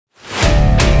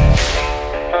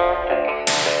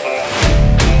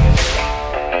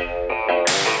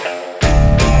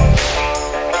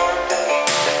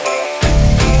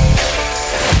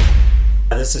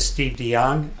this is Steve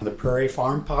DeJong on the Prairie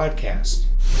Farm Podcast.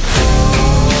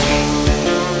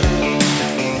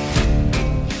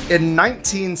 In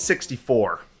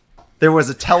 1964, there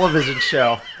was a television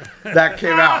show that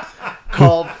came out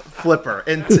called Flipper.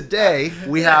 And today,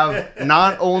 we have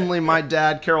not only my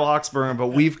dad, Carol Hoksey, but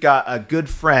we've got a good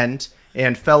friend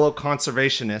and fellow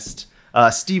conservationist,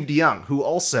 Steve DeJong, who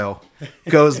also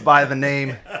goes by the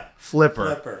name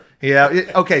Flipper. Yeah.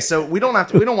 Okay. So we don't want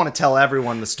to tell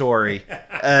everyone the story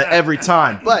every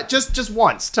time, but just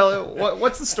once. Tell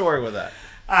what's the story with that.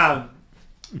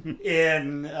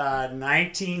 In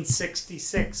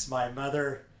 1966, my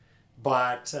mother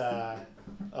bought a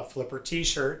Flipper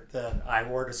T-shirt that I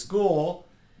wore to school,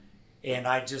 and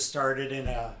I just started in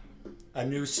a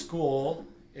new school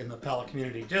in the Pella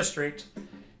Community District,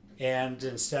 and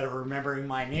instead of remembering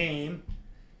my name,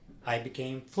 I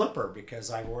became Flipper because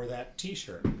I wore that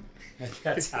T-shirt. And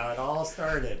that's how it all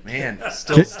started. Man,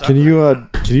 still stuck. Can you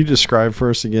describe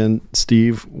for us again,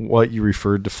 Steve, what you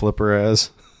referred to Flipper as?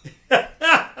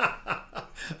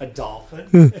 A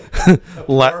dolphin, a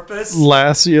porpoise,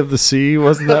 Lassie of the Sea.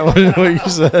 Wasn't that what you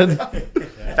said?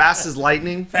 Fast as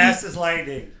lightning. Fast as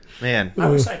lightning. Man, I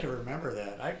wish I could remember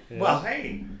that. Well,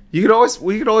 hey, we could always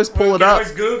pull it up.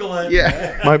 Always Google it.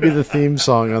 Yeah, might be the theme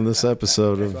song on this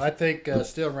episode. So I think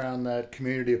still around that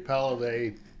community of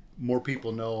Pella, more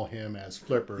people know him as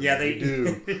Flipper. Yeah, they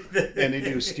do. And they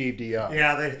do Steve DeJong.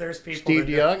 Yeah, there's people. Steve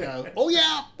DeJong. Oh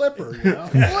yeah, Flipper.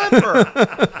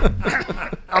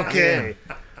 Flipper. Okay.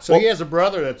 So he has a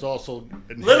brother that's also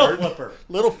Little Flipper.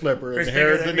 Little Flipper Chris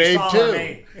inherited the bigger than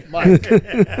name too. Mike.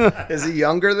 Is he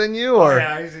younger than you? Or?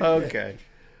 Yeah, Okay.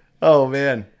 Oh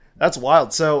man, that's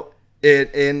wild. So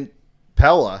in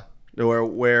Pella,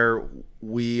 where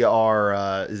we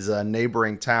are, is a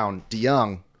neighboring town.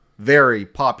 DeJong, very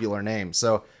popular name.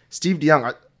 So Steve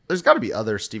DeJong, there's got to be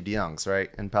other Steve DeJongs,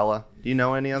 right? In Pella, do you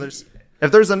know any others?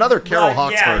 If there's another Carol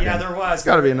Hoksey, yeah, there was.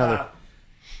 Got to be another.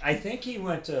 I think he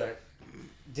went to.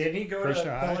 Didn't he go Christian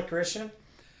to High? Pella Christian?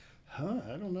 Huh?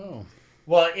 I don't know.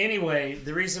 Well, anyway,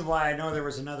 the reason why I know there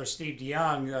was another Steve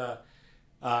DeJong,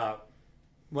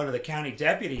 one of the county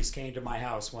deputies came to my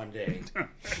house one day.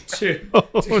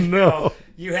 No.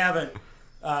 You haven't.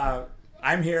 I'm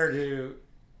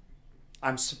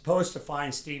supposed to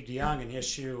find Steve DeJong and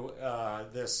issue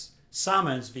this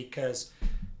summons because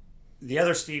the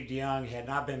other Steve DeJong had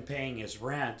not been paying his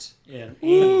rent in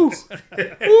Ames.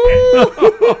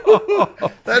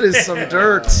 That is some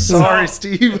dirt. Sorry,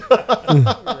 Steve.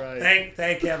 Right.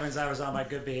 Thank heavens I was on my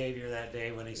good behavior that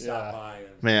day when he stopped by.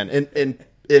 Man,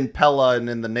 in Pella and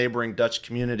in the neighboring Dutch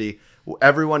community,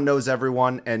 everyone knows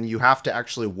everyone, and you have to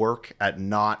actually work at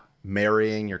not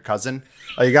marrying your cousin.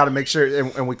 You got to make sure,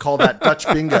 and we call that Dutch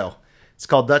bingo. It's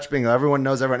called Dutch bingo. Everyone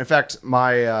knows everyone. In fact,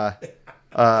 my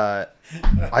I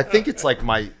think it's like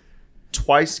my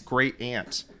twice great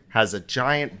aunt has a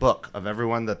giant book of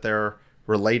everyone that they're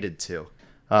related to.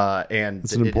 And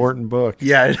It's an important book.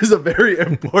 Yeah, it is a very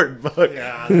important book.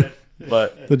 Yeah,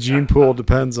 But The gene pool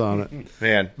depends on it.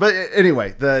 man, but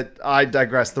anyway, I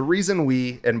digress. The reason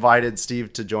we invited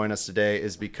Steve to join us today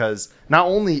is because not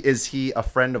only is he a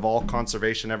friend of all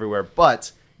conservation everywhere,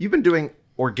 but you've been doing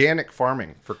organic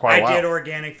farming for quite a while. I did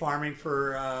organic farming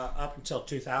for up until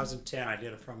 2010. I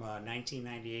did it from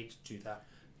 1998 to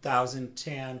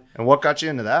 2010. And what got you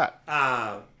into that?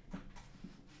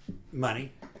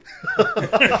 Money.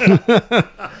 I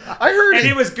heard And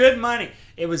it was good money.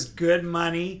 It was good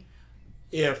money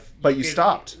if... But you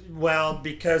stopped. Well,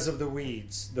 because of the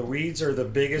weeds. The weeds are the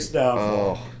biggest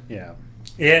downfall. Oh, Yeah.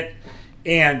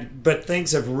 But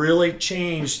things have really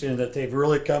changed in that they've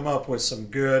really come up with some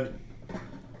good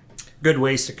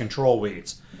ways to control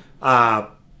weeds.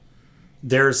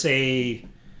 There's a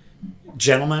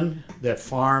gentleman that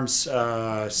farms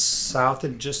just south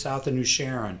of New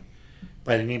Sharon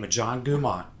by the name of John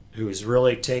Gumont, who has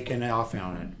really taken off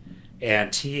on it.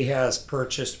 And he has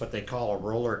purchased what they call a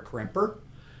roller crimper.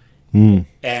 And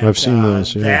I've seen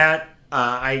those. Yeah. That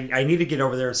I need to get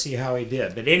over there and see how he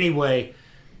did. But anyway,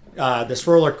 this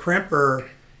roller crimper,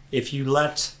 if you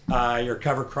let your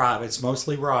cover crop, it's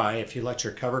mostly rye, if you let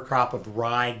your cover crop of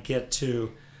rye get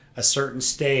to a certain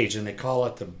stage, and they call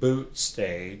it the boot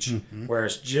stage, where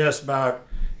it's just about,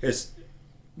 it's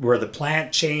where the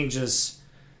plant changes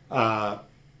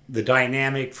the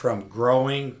dynamic from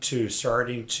growing to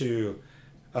starting to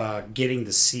getting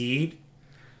the seed,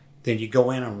 then you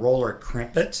go in and roller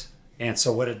crimp it. And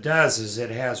so what it does is it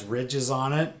has ridges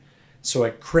on it, so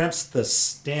it crimps the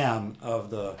stem of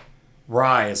the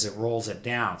rye as it rolls it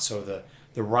down, so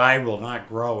the rye will not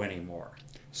grow anymore.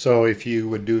 So if you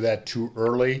would do that too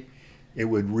early, It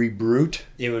would reboot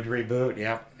It would reboot.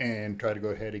 Yep. and try to go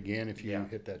ahead again if you Yeah.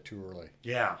 hit that too early.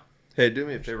 Yeah. Hey, do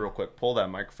me a favor real quick. Pull that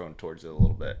microphone towards it a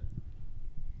little bit.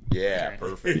 Yeah,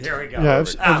 perfect. There we go. Yeah,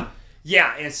 I've-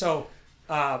 Yeah, and so,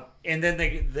 and then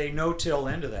they no-till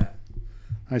into that.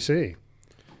 I see.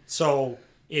 So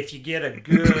if you get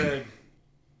a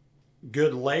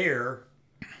good layer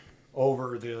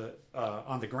over the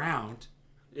on the ground,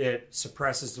 it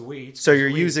suppresses the weeds. So you're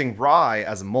Weeds- using rye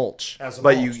as a mulch, as a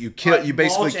but mulch. you kill But you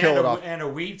basically mulch kill and it off. and a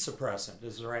weed suppressant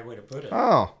is the right way to put it.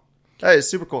 Oh, that is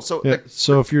super cool. So Yeah.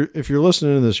 So if you're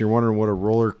listening to this, you're wondering what a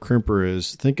roller crimper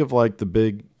is. Think of like the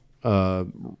big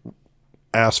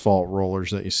asphalt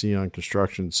rollers that you see on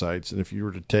construction sites, and if you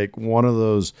were to take one of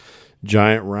those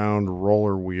giant round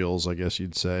roller wheels, I guess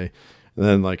you'd say, and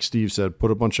then like Steve said,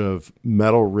 put a bunch of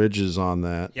metal ridges on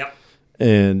that, Yep.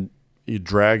 and it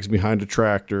drags behind a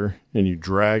tractor, and you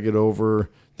drag it over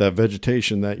that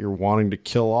vegetation that you're wanting to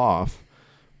kill off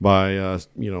by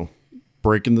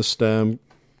breaking the stem,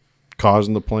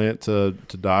 causing the plant to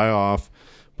die off.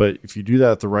 But if you do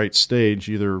that at the right stage,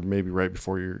 either maybe right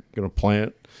before you're going to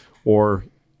plant, or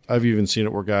I've even seen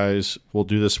it where guys will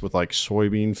do this with like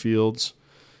soybean fields.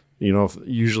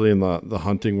 Usually in the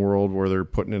hunting world where they're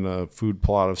putting in a food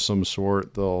plot of some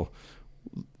sort, they'll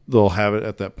have it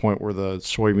at that point where the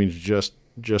soybeans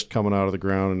just coming out of the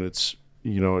ground, and it's it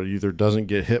either doesn't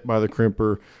get hit by the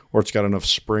crimper or it's got enough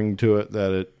spring to it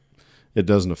that it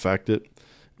doesn't affect it,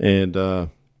 and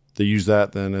they use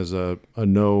that then as a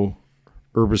no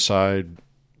herbicide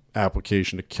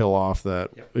application to kill off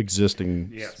that existing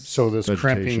Yes. So this vegetation.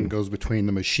 crimping goes between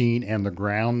the machine and the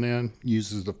ground then,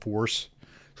 uses the force.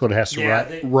 So it has to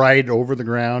Yeah, ride over the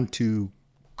ground to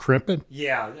crimp it?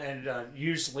 Yeah, and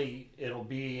usually it'll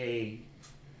be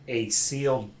a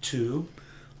sealed tube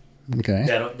Okay.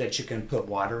 that you can put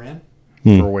water in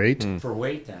For weight? for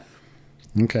weight. Then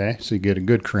Okay. So you get a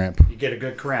good crimp. you get a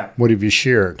good crimp. What have you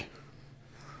sheared?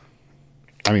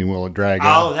 I mean, will it drag Oh,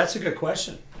 out? that's a good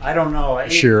question. I don't know.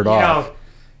 Shear it off.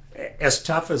 As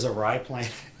tough as a rye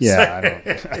plant. Yeah, I don't.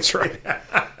 That's right.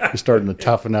 You're starting to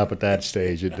toughen up at that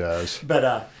stage. It does.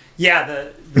 But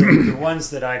the ones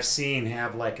that I've seen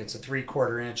have like it's a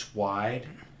 3/4 inch wide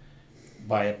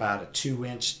by about a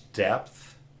 2-inch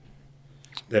depth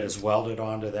that is welded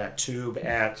onto that tube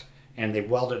and they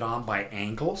weld it on by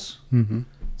angles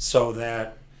so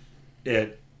that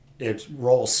it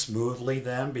rolls smoothly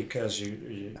then because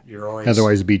you're always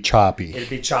Otherwise, it'd be choppy. it'd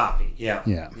be choppy. Yeah.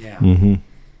 Yeah. Yeah.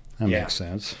 That yeah. makes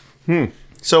sense.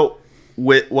 So,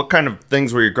 what kind of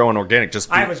things were you growing organic?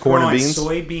 Just I was corn growing and beans?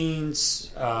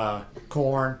 soybeans,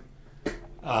 corn,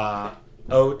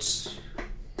 oats,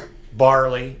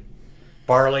 barley.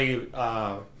 Barley,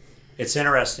 it's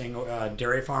interesting.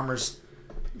 Dairy farmers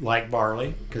like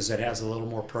barley because it has a little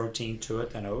more protein to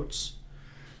it than oats.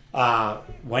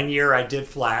 One year I did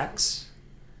flax.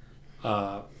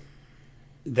 That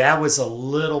was a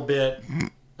little bit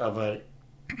of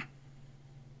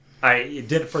I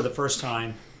did it for the first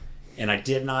time, and I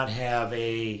did not have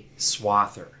a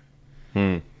swather.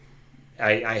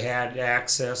 I had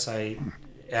access. I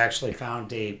actually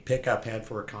found a pickup head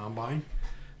for a combine,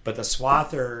 but the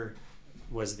swather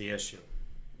was the issue.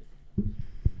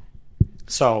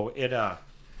 So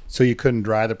So you couldn't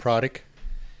dry the product?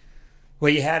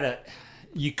 well,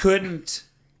 you couldn't.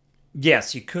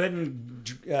 Yes, you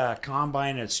couldn't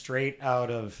combine it straight out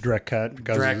of Direct cut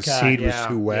because direct the cut, seed yeah, was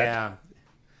too wet? Yeah.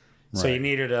 So Right. you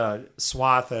needed to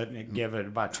swath it and give it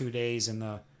about 2 days in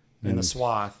the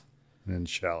swath, And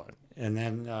shell it. and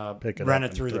then Pick it run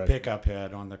up it through and the direct it. pickup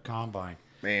head on the combine.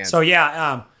 Man. So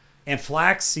yeah, and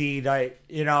flaxseed, I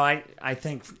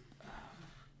think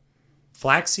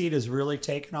flaxseed is really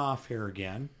taken off here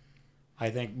again. I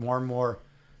think more and more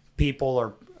people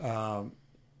are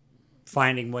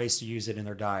finding ways to use it in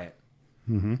their diet.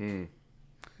 Mm-hmm.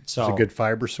 So It's a good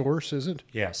fiber source, is it?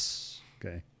 yes,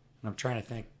 Okay. I'm trying to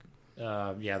think.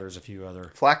 There's a few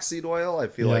other Flaxseed oil, I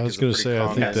feel Yeah, like I was is a going to pretty say, I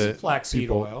common. think that flaxseed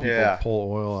people, oil. people Yeah.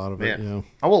 pull oil out of it. Man. Yeah.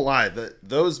 I won't lie,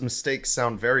 those mistakes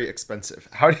sound very expensive.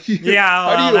 How do you? Yeah,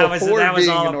 how do you well, that afford was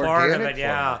being all an a part of organic it.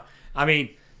 Yeah, farmer? I mean,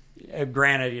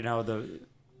 granted,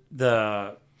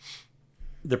 the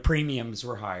premiums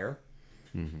were higher.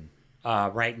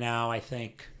 Right now, I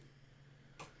think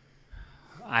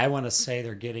I want to say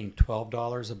they're getting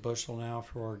 $12 a bushel now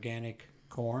for organic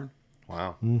corn.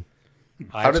 Wow.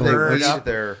 I've How do they heard weed up-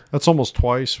 their? That's almost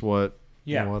twice what.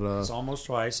 Yeah, What, it's almost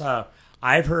twice.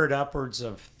 I've heard upwards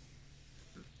of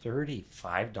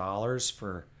 $35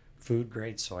 for food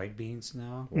grade soybeans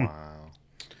now. Wow.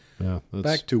 yeah. That's,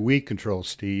 Back to weed control,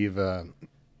 Steve.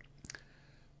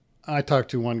 I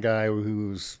talked to one guy who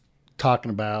was talking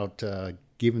about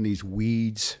giving these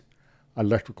weeds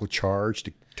electrical charge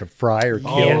to fry or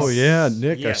kill. Yes. Oh yeah,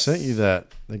 Nick, Yes. I sent you that.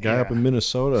 The guy up in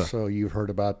Minnesota. So you've heard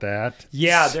about that.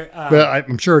 Yeah, But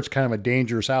I'm sure it's kind of a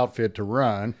dangerous outfit to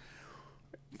run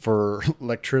for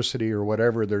electricity or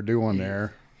whatever they're doing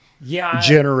there. yeah.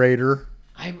 Generator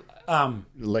I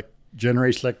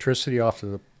generates electricity off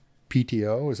of the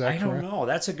PTO. Is that I correct? don't know.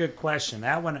 That's a good question.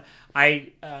 That one,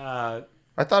 I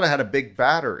thought it had a big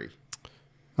battery.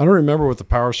 I don't remember what the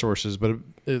power source is, but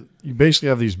you basically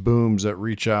have these booms that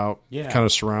reach out, Yeah. kind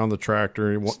of surround the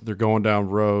tractor. And they're going down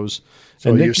rows. So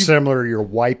And you're Nick, similar. You're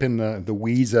wiping the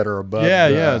weeds that are above. yeah,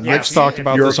 the- yeah. Yeah, Nick's talked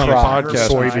about your this on a crop, podcast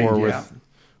soybean, before. yeah. With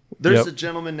There's Yep. a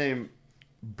gentleman named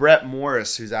Brett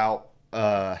Morris who's out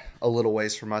a little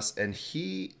ways from us, and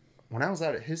when I was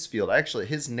out at his field, actually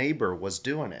his neighbor was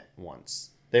doing it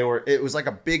once. It was like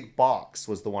a big box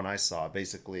was the one I saw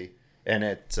basically, and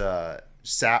it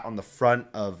sat on the front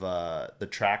of the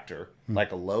tractor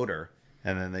like a loader,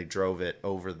 and then they drove it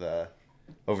over the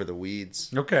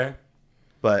weeds. okay.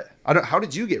 But how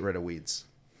did you get rid of weeds?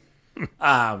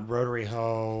 Rotary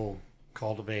hoe,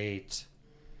 cultivate,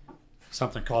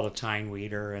 something called a tine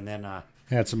weeder, and then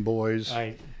Had some boys.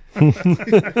 I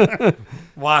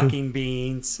walking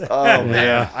beans. Oh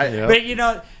man, Yeah. But you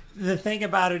know, the thing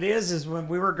about it is when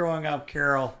we were growing up,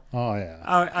 Carol. Oh yeah.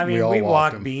 I mean, We all we walked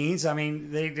walked them. beans. I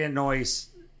mean, they didn't always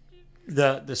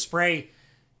the spray.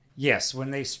 Yes,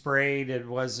 when they sprayed, it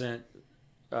wasn't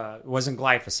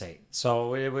glyphosate.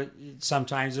 So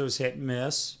sometimes it was hit and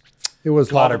miss. It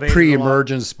was a lot of Cultivated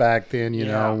pre-emergence back then, you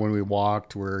Yeah. know, when we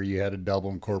walked, where you had a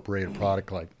double incorporated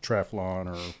product like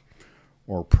Treflon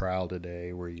or Prowl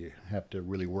today, where you have to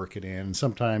really work it in. And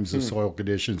sometimes the soil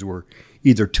conditions were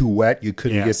either too wet, you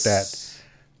couldn't get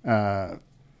that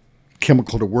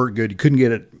chemical to work good. You couldn't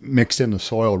get it mixed in the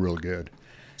soil real good.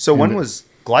 So when was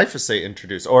glyphosate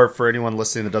introduced? Or for anyone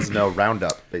listening that doesn't know,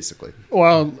 Roundup, basically.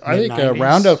 Well, I think Mid-90s?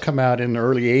 Roundup come out in the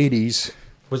early 80s.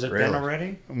 Was it Really? then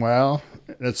already? Well,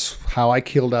 that's how I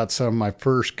killed out some of my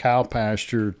first cow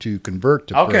pasture to convert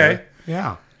to Okay. prairie.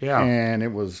 Yeah. Yeah. And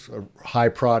it was a high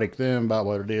product then, about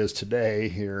what it is today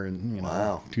here in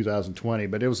Wow. 2020.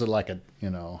 But it was like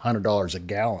 $100 a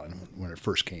gallon when it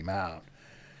first came out,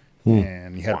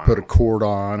 and you had to put a cord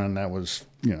on, and that was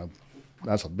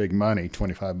that's a big money,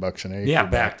 $25 an acre. Yeah,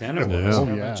 back then it was. Yeah.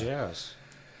 Oh, Yeah. yes.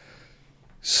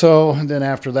 So then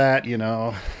after that,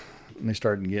 they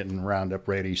started getting Roundup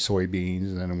Ready soybeans,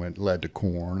 and then it led to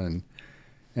corn,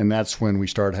 and that's when we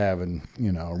started having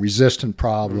resistant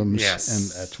problems, Yes.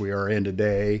 and that's where we are in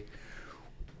today.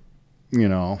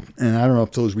 And I don't know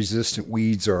if those resistant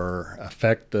weeds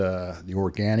affect the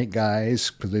organic guys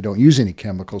because they don't use any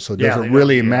chemicals, so it Yeah, doesn't they don't,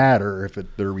 really yeah. matter if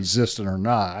they're resistant or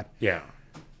not. Yeah.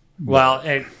 Well,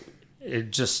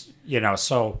 it just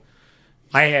so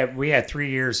we had 3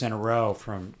 years in a row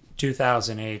from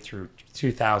 2008 through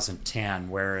 2010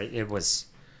 where it was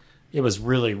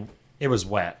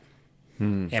wet.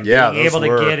 And Yeah, being those able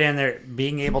were. to get in there,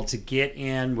 being able to get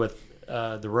in with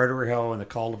the rotary hoe and the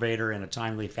cultivator in a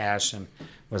timely fashion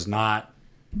was not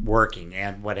working.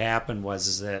 And what happened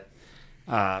was that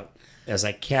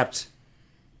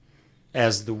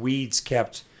as the weeds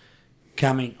kept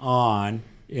coming on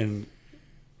in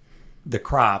the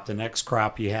crop, the next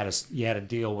crop you had to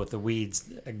deal with the weeds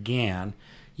again.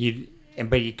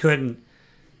 But you couldn't.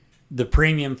 The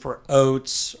premium for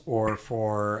oats or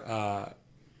for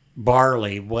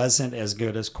barley wasn't as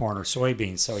good as corn or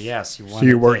soybeans. So yes, you wanted. So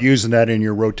you weren't using that in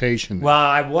your rotation. then. Well,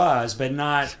 I was, but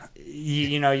not.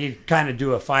 You kind of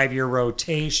do a 5-year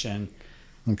rotation,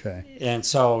 Okay. and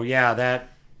so yeah, that.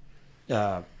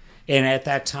 And at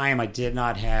that time, I did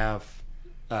not have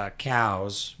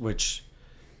cows, which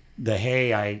the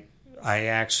hay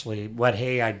what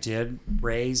hay I did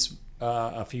raise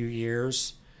a few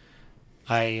years.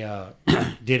 I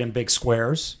did in big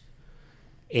squares,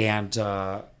 and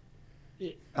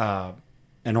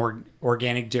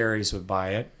organic dairies would buy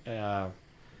it.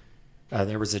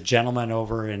 There was a gentleman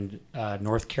over in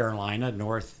North Carolina,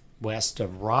 northwest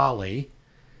of Raleigh,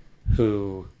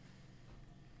 who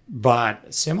bought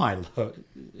a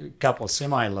couple of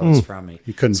semi loads from me.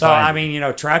 You couldn't So find I it.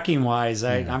 mean, trucking wise,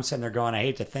 I'm sitting there going, I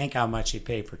hate to think how much he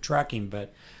paid for trucking,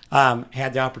 but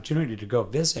had the opportunity to go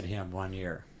visit him one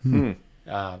year.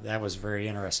 That was very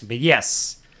interesting. But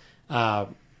yes, yeah.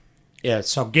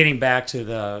 So getting back to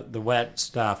the wet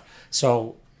stuff.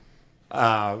 So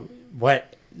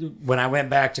when I went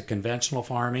back to conventional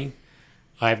farming,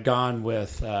 I've gone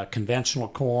with conventional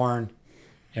corn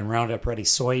and Roundup Ready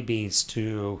soybeans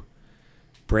to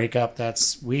break up that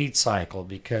weed cycle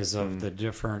because of the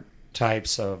different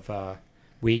types of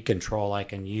weed control I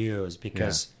can use.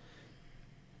 Because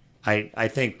I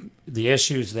think the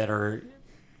issues that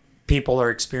people are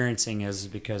experiencing is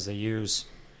because they use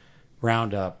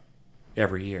Roundup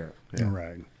every year.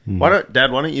 Right.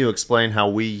 Dad, why don't you explain how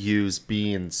we use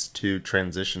beans to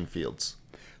transition fields?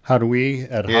 How do we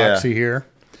at Yeah. Hoksey here?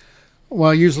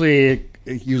 Well, usually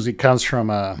it comes from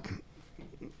a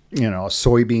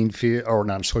soybean field, or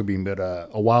not a soybean, but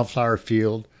a wildflower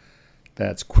field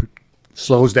that's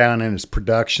slows down in its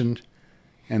production,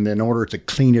 and then in order to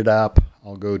clean it up,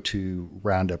 I'll go to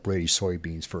Roundup Ready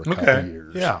soybeans for a couple of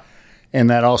years. Yeah. And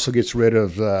that also gets rid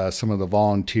of some of the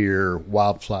volunteer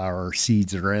wildflower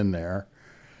seeds that are in there.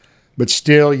 But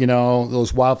still,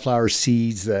 those wildflower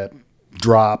seeds that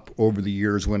drop over the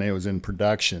years when it was in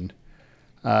production,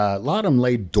 a lot of them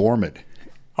lay dormant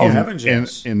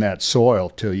in that soil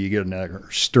till you get another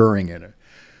stirring in it.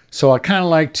 So I kind of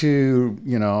like to,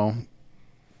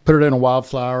 put it in a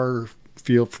wildflower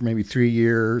field for maybe 3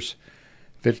 years.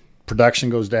 If production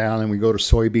goes down, then we go to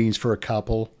soybeans for a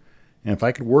couple. And if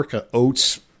I could work an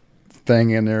oats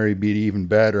thing in there, it'd be an even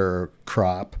better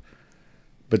crop.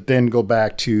 But then go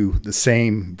back to the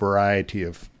same variety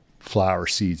of flower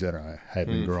seeds that I had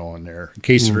been growing there. In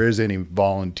case there is any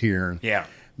volunteering,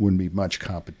 wouldn't be much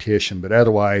competition. But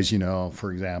otherwise,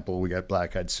 for example, we got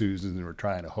black-eyed Susans, and we're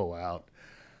trying to hoe out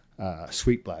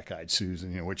sweet black-eyed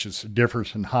Susan, which is a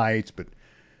difference in heights, but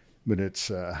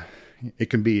it's it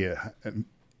can be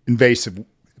invasive.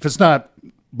 If it's not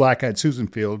black-eyed Susan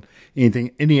field,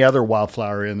 any other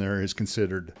wildflower in there is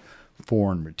considered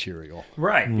foreign material.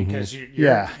 Right, because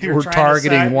you're we're trying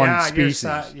targeting to one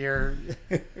species. You're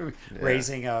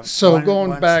raising a So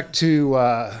going back to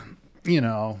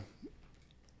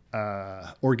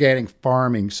organic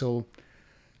farming. So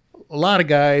a lot of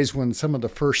guys, when some of the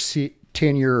first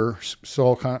 10-year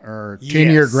soil or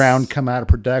 10-year ground come out of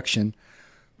production,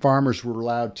 farmers were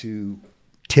allowed to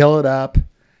till it up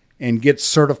and get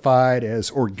certified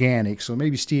as organic. So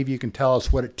maybe, Steve, you can tell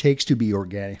us what it takes to be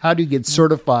organic. How do you get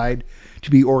certified to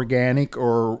be organic,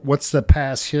 or what's the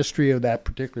past history of that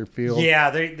particular field? Yeah,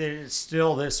 they're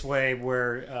still this way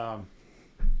where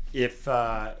if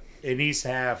it needs to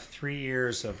have 3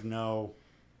 years of no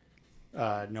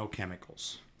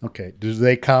chemicals. Okay. Do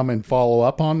they come and follow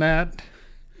up on that?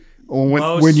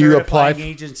 Most when you certifying apply,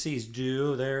 agencies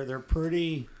do. They're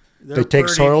pretty. They take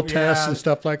soil tests and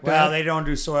stuff like that? Well, they don't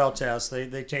do soil tests.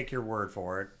 They take your word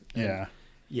for it. Yeah.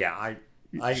 Yeah,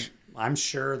 I'm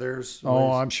sure there's.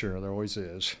 Oh, I'm sure there always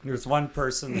is. There's one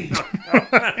person.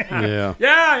 Yeah.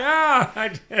 Yeah.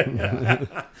 I did.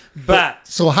 But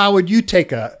So how would you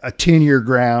take a 10-year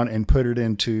ground and put it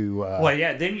into?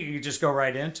 then you just go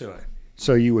right into it.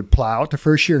 So you would plow it the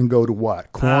first year and go to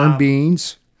what? Corn,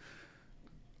 beans.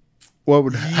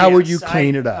 How would you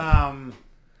clean it up?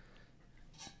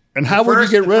 And how would you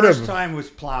get rid of? The first time was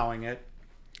plowing it.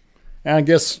 And I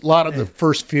guess a lot of the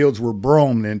first fields were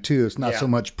brome then too. It's not Yeah. so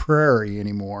much prairie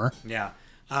anymore. Yeah.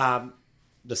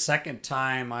 The second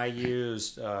time I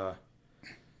used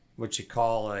what you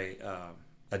call a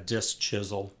disc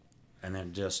chisel, and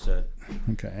then just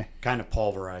Okay. kind of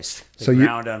pulverized the So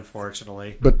ground,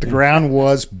 unfortunately. But the ground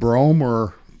was brome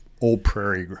or old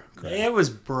prairie ground? It was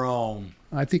brome.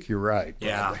 I think you're right.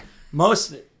 Yeah. probably.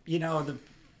 Most, a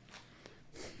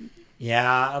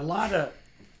lot of.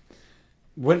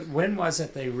 When was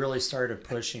it they really started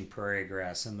pushing prairie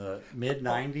grass? In the mid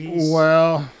 90s?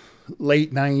 Well,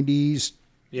 late 90s,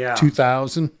 Yeah.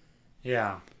 2000.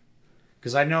 Yeah.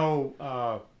 Because I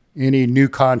know. Any new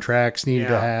contracts needed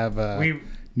to Yeah. have We-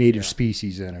 native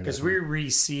species in it. Because we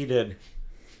reseeded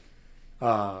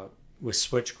with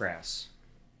switchgrass.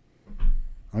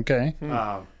 Okay.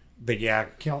 But yeah,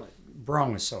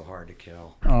 brome is so hard to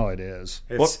kill. Oh, it is.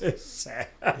 It's sad.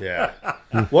 Yeah.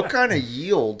 What kind of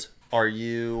yield are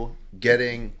you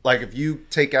getting? Like, if you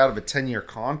take out of a 10-year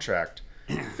contract,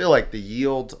 I feel like the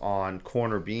yield on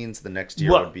corn or beans the next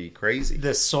year Well, would be crazy. The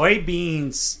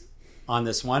soybeans on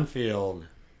this one field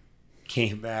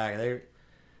came back.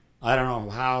 I don't know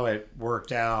how it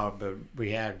worked out, but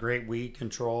we had great weed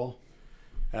control.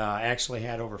 Actually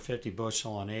had over 50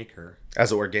 bushel an acre.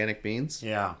 As organic beans?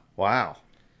 Yeah. Wow.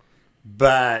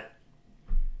 But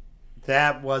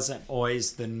that wasn't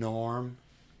always the norm.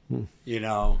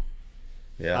 Yeah.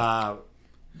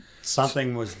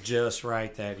 Something was just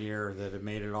right that year that it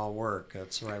made it all work.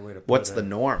 That's the right way to put it. What's the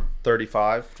norm?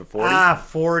 35 to 40?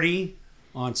 40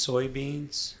 on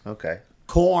soybeans. Okay.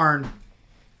 Corn,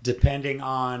 depending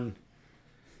on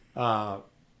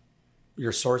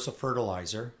your source of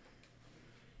fertilizer,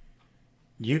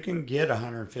 you can get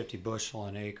 150 bushel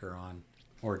an acre on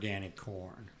organic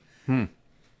corn.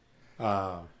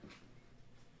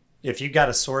 If you got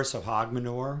a source of hog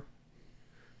manure,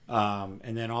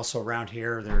 and then also around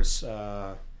here there's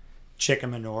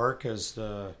chicken manure, because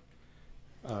the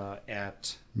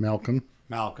at Malcolm.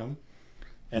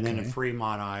 And then in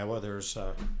Fremont, Iowa, there's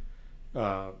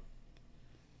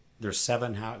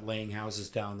 7 laying houses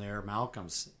down there.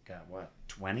 Malcolm's got,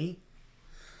 20?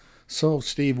 So,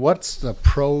 Steve, what's the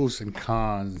pros and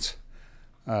cons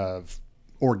of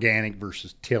organic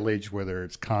versus tillage, whether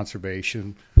it's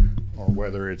conservation or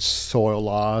whether it's soil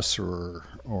loss or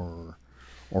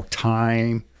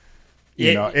time?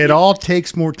 It all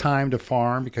takes more time to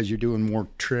farm because you're doing more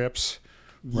trips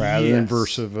rather than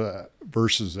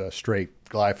versus a straight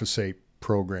glyphosate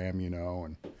program,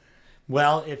 and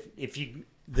Well, if you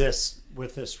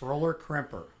with this roller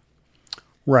crimper,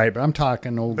 right, but I'm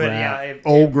talking old But, ground,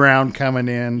 yeah, ground coming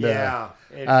in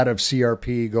out of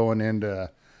CRP going into,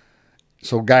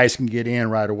 so guys can get in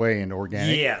right away into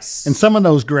organic. yes, And some of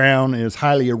those ground is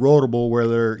highly erodible where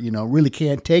they're really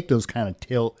can't take those kind of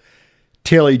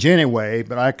tillage anyway.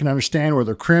 But I can understand where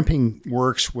the crimping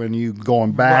works when you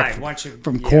going back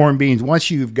from corn beans. Once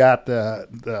you've got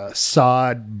the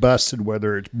sod busted,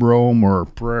 whether it's brome or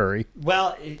prairie.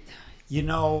 Well,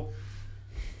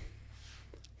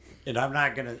 and I'm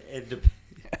not gonna.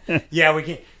 Yeah, we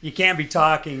can. You can't be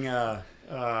talking.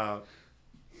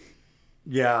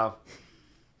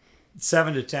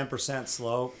 7 to 10%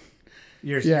 slope.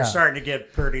 You're starting to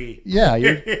get pretty. Yeah,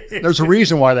 there's a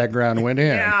reason why that ground went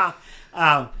in. Yeah,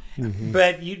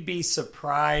 but you'd be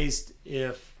surprised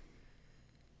if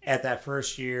at that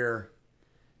first year,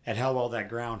 at how well that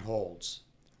ground holds.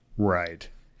 Right.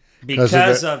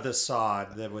 Because of the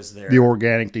sod that was there. The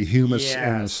organic, the humus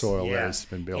in the soil that's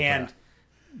been built and up.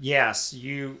 Yes,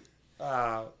 you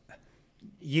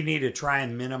need to try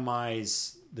and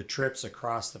minimize the trips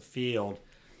across the field.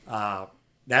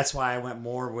 That's why I went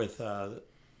more with a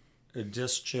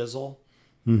disc chisel.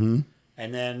 Mm-hmm.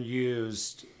 And then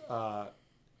used, now,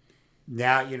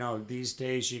 these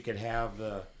days you could have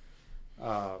the,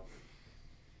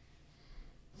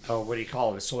 what do you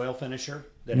call it? A soil finisher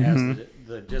that has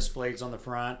the disc blades on the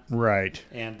front. Right.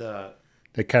 And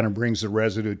that kind of brings the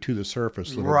residue to the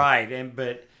surface. Right.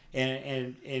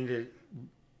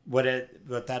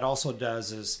 What that also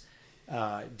does is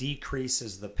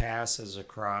decreases the passes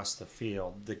across the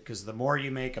field, because the more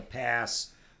you make a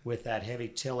pass with that heavy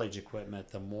tillage equipment,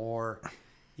 the more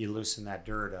you loosen that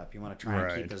dirt up. You want to try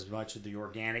and keep as much of the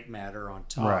organic matter on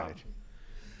top.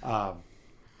 Right.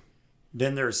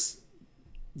 Then there's,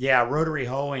 rotary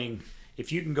hoeing. If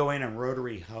you can go in and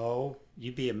rotary hoe,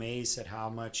 you'd be amazed at how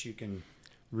much you can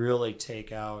really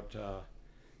take out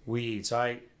weeds.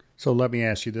 So let me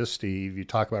ask you this, Steve. You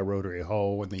talk about rotary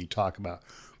hoe, and then you talk about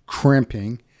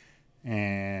crimping.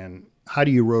 And how do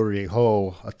you rotary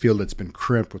hoe a field that's been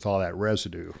crimped with all that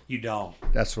residue? You don't.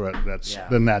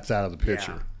 Then that's out of the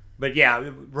picture. Yeah. But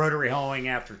rotary hoeing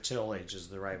after tillage is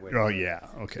the right way to do it. Yeah.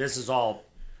 Okay. This is all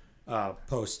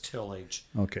post tillage.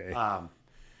 Okay.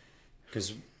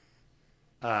 Because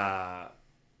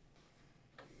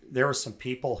there were some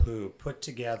people who put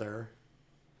together.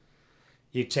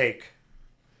 You took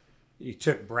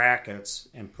brackets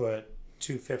and put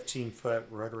two 15-foot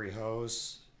rotary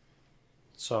hose.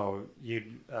 So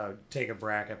you'd take a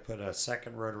bracket, put a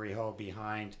second rotary hoe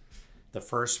behind the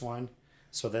first one.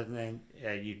 So then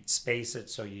you'd space it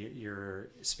so your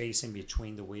spacing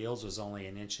between the wheels was only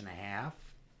 1.5 inches.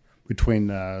 Between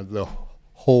the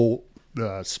whole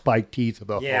spike teeth of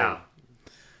the hoe.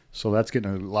 So that's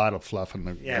getting a lot of fluff in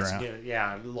the ground.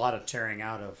 A lot of tearing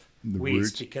out of the weeds.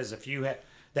 Roots. Because if you have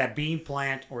that bean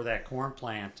plant or that corn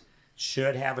plant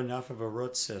should have enough of a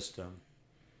root system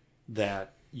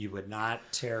that you would not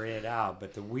tear it out.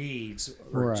 But the weeds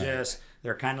are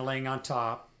they're kind of laying on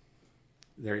top.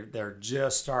 They're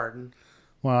just starting.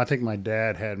 Well, I think my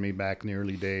dad had me back in the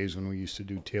early days when we used to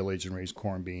do tillage and raise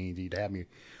corn beans. He'd have me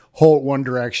hoe it one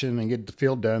direction and get the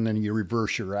field done, then you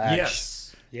reverse your axe.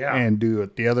 Yes. Yeah. And do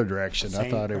it the other direction. I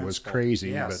thought it was principle. crazy,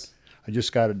 Yes. but I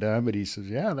just got it done. But he says,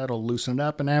 that'll loosen it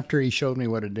up. And after he showed me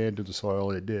what it did to the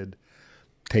soil, it did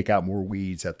take out more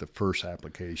weeds at the first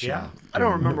application. Yeah. I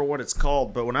don't remember what it's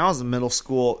called, but when I was in middle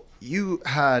school, you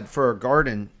had, for a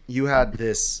garden, you had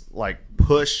this like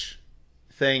push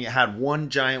thing. It had one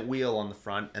giant wheel on the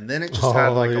front, and then it just had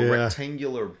like a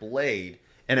rectangular blade,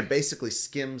 and it basically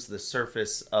skims the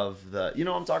surface of the, you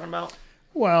know what I'm talking about?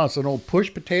 Well, it's an old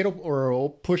push potato or an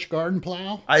old push garden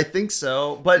plow. I think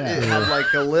so, but it had like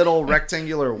a little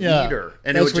rectangular weeder.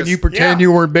 And that's it would when just, you pretend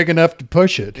you weren't big enough to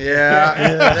push it.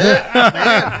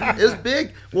 Man, it was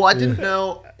big. Well, I didn't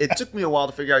know. It took me a while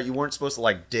to figure out you weren't supposed to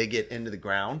like dig it into the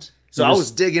ground. So I was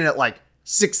digging it like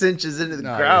 6 inches into the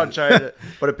ground trying to.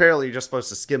 But apparently, you're just supposed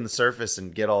to skim the surface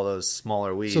and get all those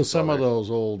smaller weeds. So some of those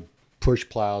old push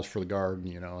plows for the garden,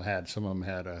 some of them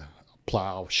had a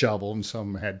plow shovel, and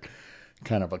some had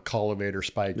kind of a cultivator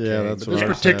spike. Yeah, came. that's But what this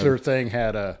I particular thing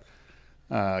had a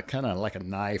kind of like a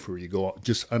knife where you go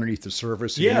just underneath the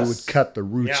surface and you would cut the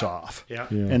roots off. Yeah.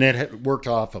 And it had worked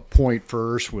off a point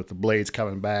first with the blades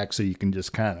coming back, so you can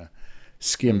just kind of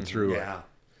skim through it.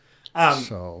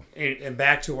 So And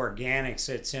back to organics,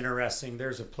 it's interesting.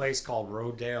 There's a place called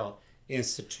Rodale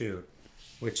Institute,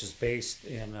 which is based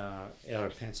in out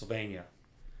of Pennsylvania,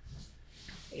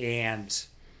 and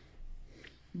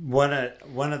one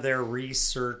of their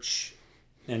research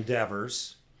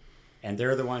endeavors, and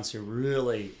they're the ones who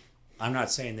really, I'm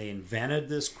not saying they invented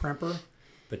this crimper,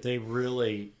 but they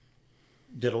really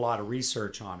did a lot of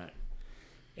research on it.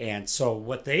 And so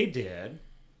what they did,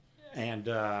 and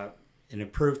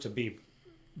it proved to be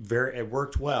it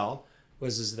worked well,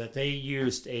 is that they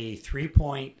used a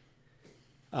 3-point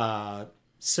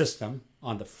system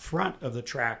on the front of the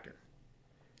tractor.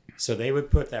 So they would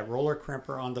put that roller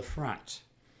crimper on the front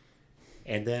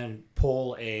and then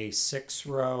pull a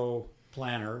 6-row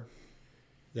planter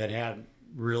that had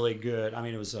really good,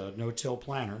 it was a no-till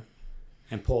planter,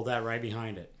 and pulled that right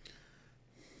behind it.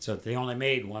 So they only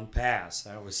made one pass.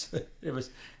 That was it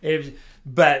was.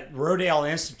 But Rodale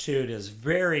Institute is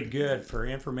very good for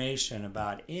information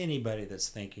about anybody that's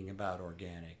thinking about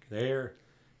organic.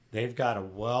 They've got a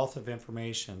wealth of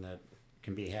information that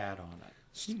can be had on it.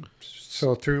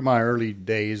 So through my early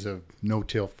days of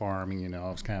no-till farming,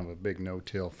 I was kind of a big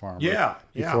no-till farmer. Yeah.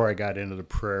 Before I got into the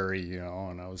prairie,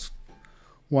 and I was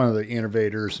one of the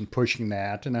innovators in pushing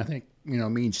that. And I think,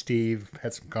 me and Steve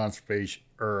had some conservation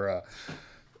or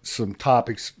some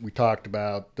topics we talked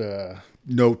about,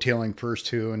 no-tilling first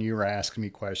too, and you were asking me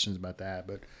questions about that.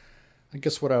 But I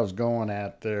guess what I was going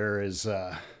at there is,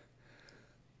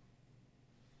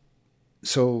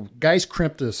 so guys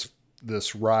crimp this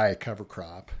rye cover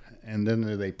crop, and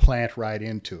then they plant right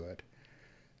into it.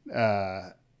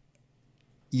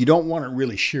 You don't want it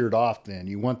really sheared off then.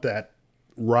 You want that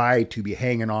rye to be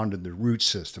hanging onto the root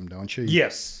system, don't you?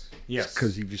 Yes.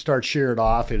 Because if you start shear it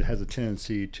off, it has a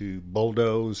tendency to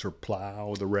bulldoze or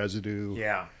plow the residue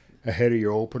ahead of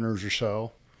your openers or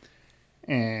so.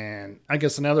 And I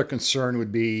guess another concern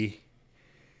would be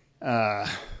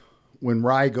when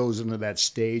rye goes into that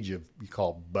stage of you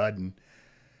call budding,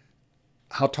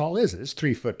 how tall is it? It's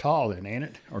 3 foot tall then, ain't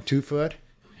it? Or 2 foot?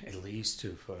 At least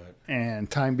 2 foot. And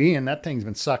time being, that thing's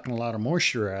been sucking a lot of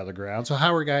moisture out of the ground. So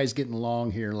how are guys getting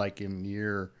along here like in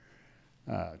year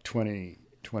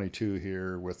 2022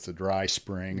 here with the dry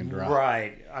spring and dry?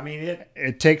 Right.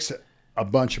 It takes a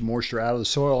bunch of moisture out of the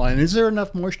soil. And is there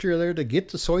enough moisture there to get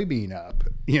the soybean up?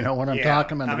 You know what I'm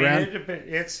talking about? The ground?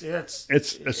 It's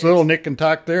a little nick and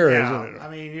tuck there, isn't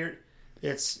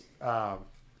it?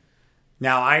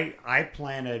 Now I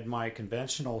planted my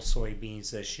conventional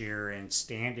soybeans this year in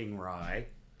standing rye.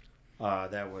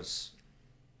 That was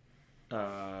 2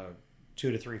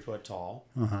 to 3 foot tall,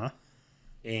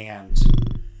 and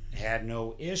had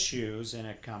no issues in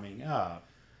it coming up.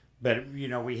 But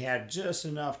we had just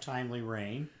enough timely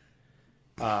rain.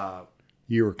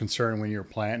 You were concerned when you were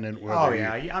planting it.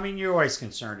 You're always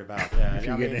concerned about that. If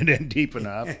you get it in deep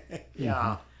enough.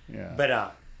 Yeah.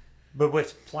 But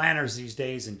with planters these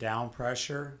days and down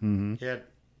pressure, you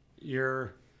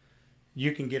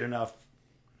can get enough.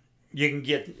 You can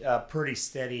get a pretty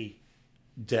steady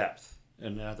depth.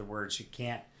 In other words, you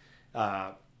can't.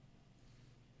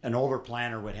 An older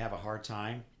planter would have a hard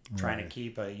time trying to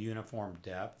keep a uniform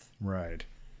depth. Right.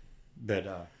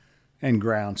 But and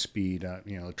ground speed,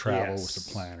 the travel with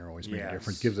the planter always makes a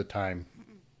difference. Gives it time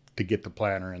to get the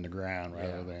planter in the ground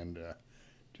rather than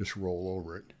just roll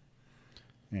over it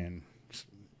and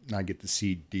not get the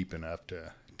seed deep enough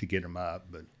to get them up.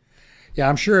 But yeah,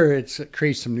 I'm sure it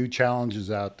creates some new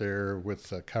challenges out there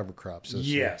with cover crops.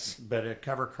 Yes, but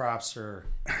cover crops are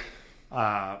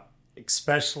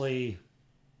especially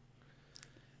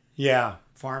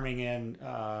farming in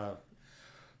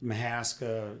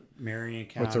Mahaska, Marion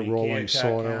County, with the rolling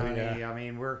soil.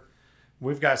 County.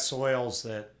 We've got soils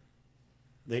that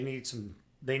they need some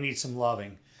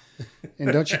loving.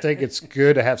 And don't you think it's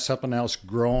good to have something else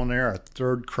growing there, a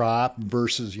third crop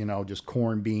versus, just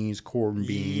corn beans?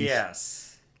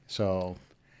 Yes. So,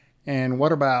 and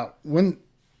what about when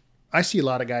I see a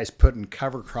lot of guys putting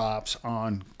cover crops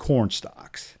on corn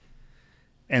stalks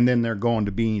and then they're going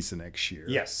to beans the next year?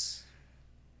 Yes.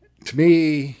 To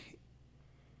me,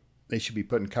 they should be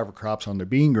putting cover crops on the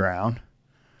bean ground,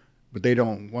 but they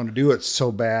don't want to do it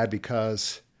so bad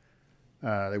because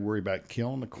they worry about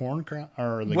killing the corn crop,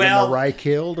 or they getting the rye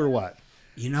killed, or what?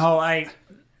 That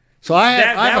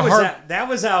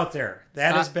was out there.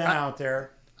 That has been out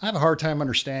there. I have a hard time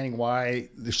understanding why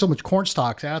there's so much corn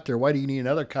stalks out there. Why do you need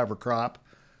another cover crop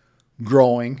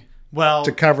growing Well,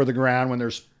 to cover the ground when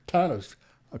there's a ton of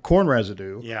corn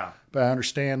residue. yeah. But I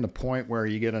understand the point where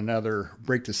you get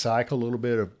break the cycle a little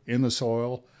bit in the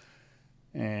soil,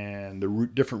 and the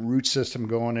different root system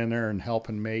going in there and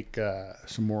helping make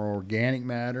some more organic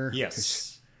matter.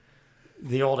 Yes.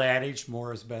 The old adage,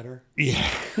 more is better. Yeah.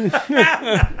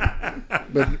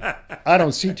 But I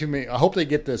don't see too many. I hope they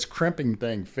get this crimping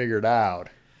thing figured out.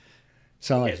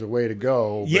 Sounds like it's the way to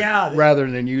go. Yeah. Rather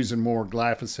than using more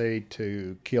glyphosate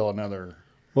to kill another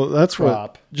Well, that's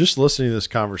crop. Just listening to this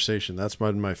conversation, that's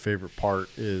my favorite part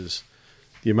is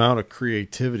the amount of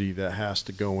creativity that has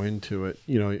to go into it.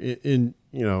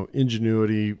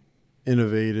 Ingenuity,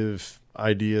 innovative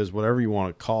ideas, whatever you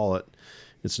want to call it.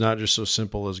 It's not just so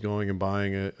simple as going and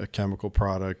buying a chemical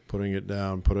product, putting it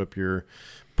down, put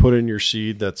in your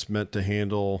seed that's meant to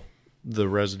handle the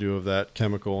residue of that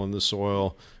chemical in the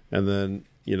soil, and then,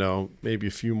 maybe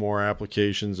a few more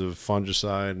applications of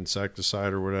fungicide,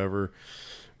 insecticide, or whatever,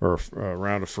 or a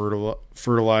round of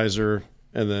fertilizer,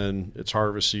 and then it's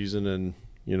harvest season, and,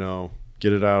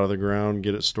 get it out of the ground,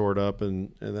 get it stored up,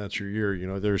 and that's your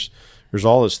year. There's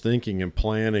all this thinking and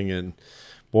planning, and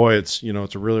boy, it's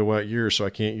a really wet year, so I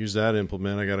can't use that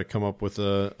implement. I got to come up with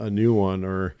a new one,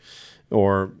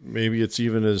 or maybe it's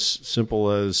even as simple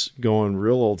as going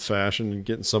real old fashioned and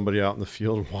getting somebody out in the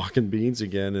field and walking beans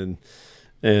again.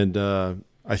 And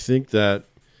I think that,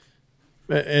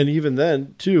 and even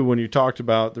then too, when you talked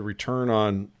about the return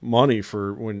on money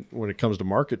for when it comes to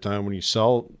market time, when you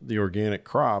sell the organic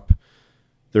crop,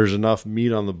 there's enough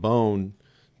meat on the bone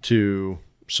to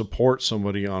support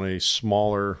somebody on a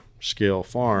smaller scale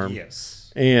farm.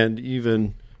 Yes. And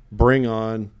even bring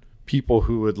on people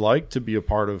who would like to be a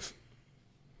part of,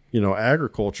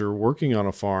 agriculture, working on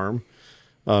a farm.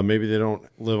 Maybe they don't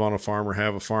live on a farm or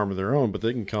have a farm of their own, but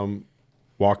they can come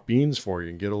walk beans for you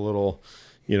and get a little,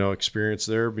 experience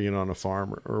there being on a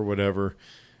farm or whatever.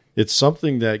 It's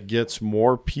something that gets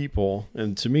more people.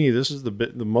 And to me, this is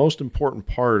the most important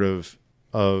part of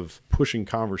pushing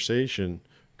conservation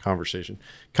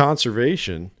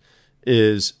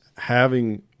is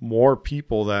having more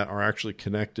people that are actually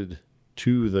connected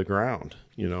to the ground,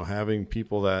 having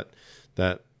people that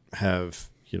have,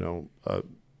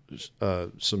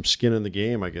 some skin in the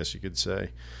game, I guess you could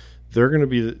say. They're going to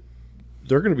be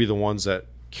the ones that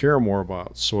care more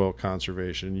about soil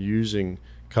conservation, using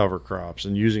cover crops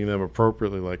and using them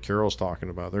appropriately, like Carol's talking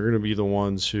about. They're going to be the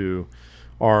ones who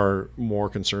are more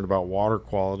concerned about water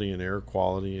quality and air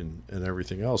quality and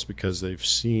everything else, because they've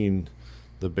seen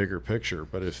the bigger picture.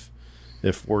 But if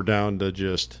we're down to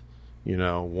just,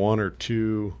 one or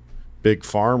two big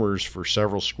farmers for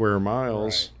several square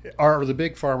miles. Right. Are the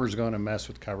big farmers going to mess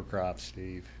with cover crops,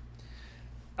 Steve?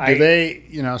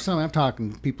 I'm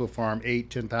talking people who farm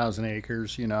 10,000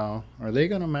 acres, are they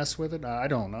going to mess with it? I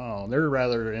don't know. They're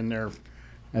rather in there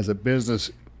as a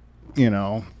business,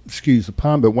 excuse the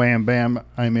pun, but wham, bam,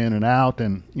 I'm in and out,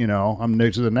 and, I'm new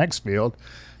to the next field.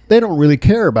 They don't really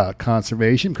care about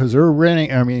conservation because they're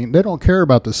renting. They don't care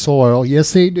about the soil.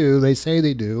 Yes, they do. They say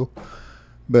they do.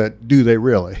 But do they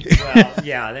really? Well,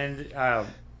 yeah. Then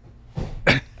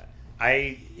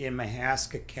in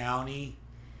Mahaska County,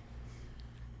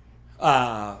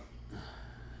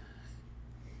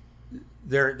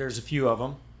 there's a few of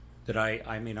them that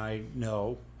I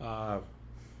know.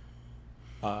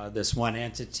 This one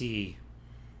entity,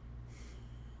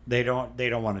 they don't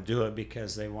want to do it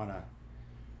because they want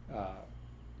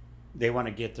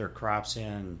to get their crops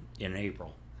in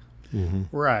April. Mm-hmm.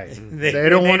 Right. They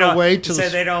don't want to wait till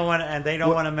they don't want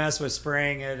to mess with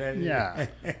spraying it. Yeah.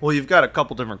 Well, you've got a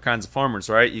couple different kinds of farmers,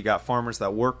 right? You got farmers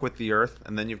that work with the earth,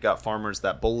 and then you've got farmers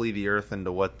that bully the earth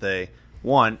into what they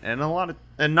want. And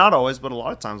not always, but a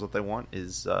lot of times what they want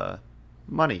is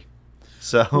money.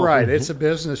 So right, it's a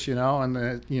business,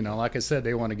 and like I said,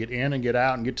 they want to get in and get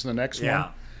out and get to the next one.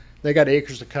 They got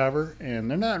acres to cover,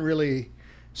 and they're not really.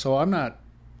 So I'm not.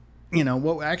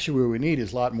 What we need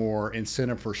is a lot more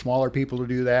incentive for smaller people to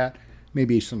do that.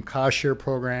 Maybe some cost share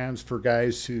programs for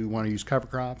guys who want to use cover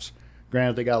crops.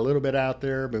 Granted, they got a little bit out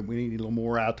there, but we need a little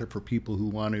more out there for people who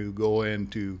want to go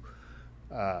into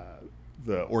the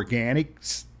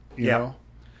organics. You know.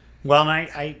 Well,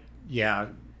 and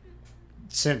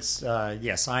since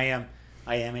yes, I am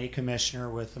a commissioner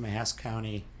with the Mahaska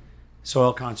County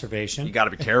Soil Conservation. You got to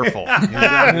be careful.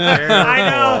 I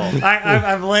know.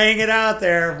 I'm laying it out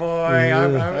there, boy.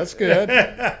 That's good.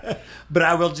 But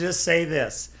I will just say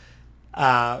this.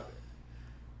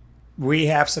 We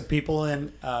have some people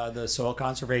in the Soil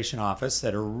Conservation Office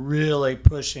that are really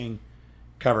pushing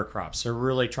cover crops. They're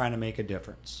really trying to make a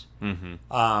difference. Mm-hmm.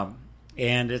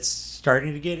 And it's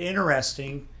starting to get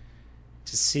interesting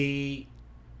to see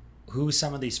who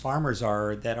some of these farmers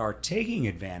are that are taking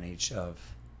advantage of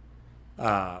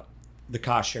the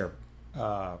cost share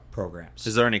programs.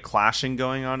 Is there any clashing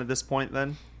going on at this point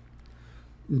then?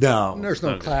 No. There's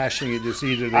no clashing. It just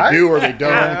either they do or they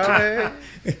don't.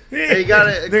 You got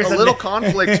a little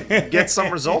conflict gets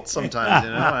some results sometimes,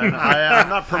 you know. And I'm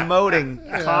not promoting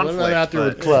conflict. They're not out there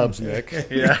with clubs, Nick.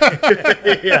 Yeah,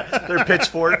 yeah, they're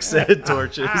pitchforks and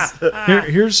torches.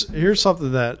 Here's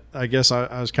something that I guess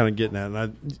I was kind of getting at,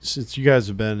 and since you guys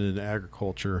have been in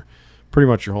agriculture pretty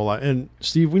much your whole life, and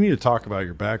Steve, we need to talk about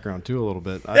your background too a little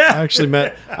bit. I actually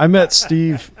met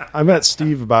Steve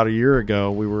about a year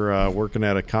ago. We were working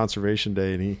at a conservation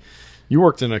day, and you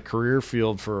worked in a career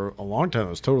field for a long time that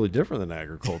was totally different than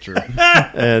agriculture,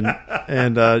 and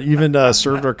even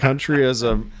served our country as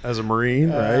a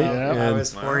Marine, right? Yeah, and, I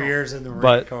was 4 years in the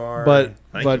Marine Corps.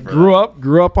 But grew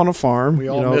up on a farm. We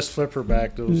all missed Flipper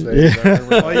back those days. Yeah.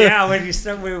 Well, yeah, when you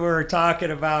said we were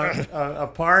talking about a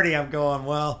party, I'm going,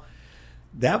 well,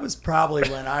 that was probably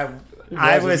when I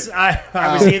was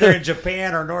either in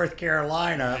Japan or North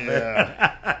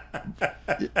Carolina.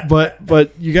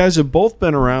 But you guys have both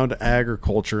been around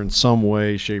agriculture in some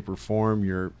way, shape, or form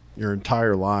your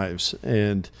entire lives,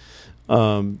 and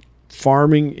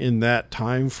farming in that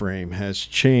time frame has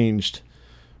changed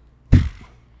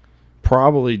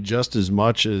probably just as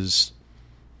much as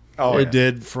it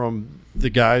did from the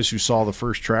guys who saw the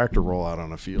first tractor roll out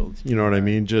on a field. You know what I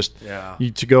mean? Just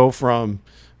to go from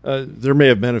there may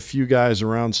have been a few guys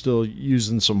around still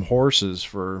using some horses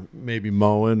for maybe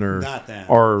mowing or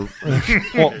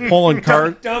pulling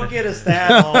carts. Don't get us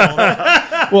that old.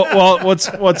 well, what's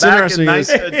Back interesting is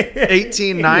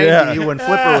 1890 when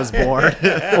Flipper was born.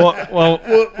 well,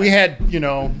 we had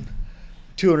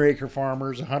 200-acre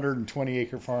farmers,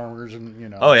 120-acre farmers, and you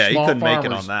small couldn't farmers. make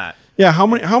it on that. yeah. How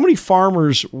many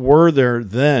farmers were there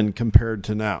then compared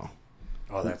to now?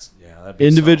 Oh, that'd be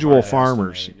Individual so hard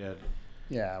farmers. estimated.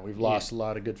 Yeah, we've lost a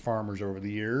lot of good farmers over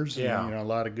the years. Yeah. And, a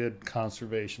lot of good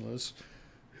conservationists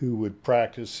who would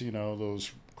practice,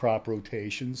 those crop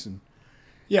rotations and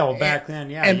Yeah, well, back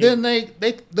then, and then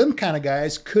them kind of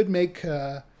guys could make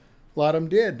a lot of them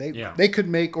did. They could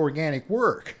make organic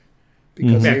work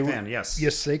because back then,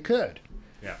 yes, they could.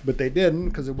 Yeah. But they didn't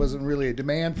because there wasn't really a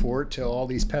demand for it till all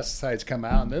these pesticides come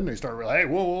out, and then they start realizing,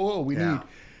 hey, whoa,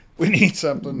 we need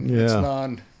something that's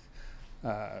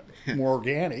more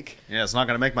organic. Yeah, it's not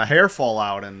going to make my hair fall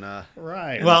out in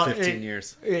Right. well, 15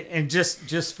 years. And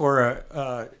just for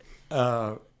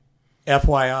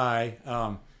FYI,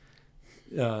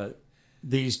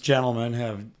 these gentlemen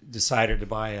have decided to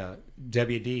buy a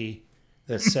WD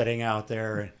that's sitting out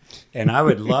there, and I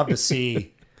would love to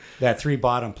see that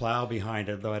 3-bottom plow behind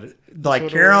it, like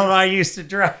Carol and I used to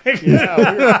drive.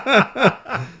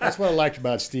 Yeah, that's what I liked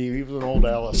about Steve. He was an old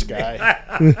Ellis guy.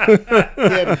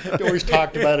 He always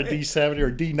talked about a D70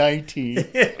 or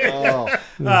D19.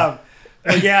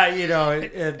 But yeah,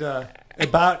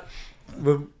 about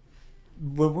when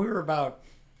we were about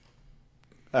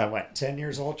 10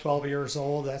 years old, 12 years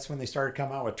old, that's when they started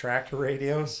coming out with tractor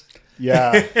radios.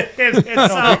 Yeah. So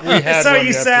one you yet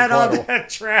sat for quite on a while. that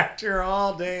tractor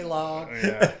all day long.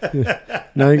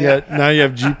 Now you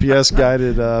have GPS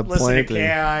guided Listen to planting.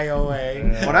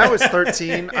 KIOA. When I was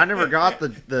 13, I never got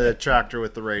the tractor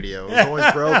with the radio. It was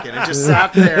always broken. It just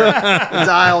sat there, the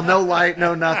dial, no light,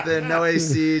 no nothing, no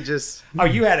AC, just... Oh,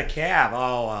 you had a cab.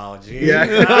 Oh, wow, geez.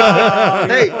 Yeah. Oh,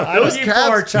 Hey, those you cabs,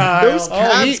 poor child. those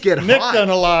cabs get Nick hot. done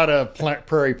a lot of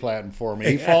prairie planting for me.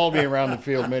 He followed me around the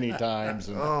field many times.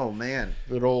 And Oh, man.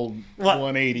 that old Well,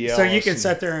 180 So Ellis you can and-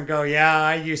 sit there and go, yeah,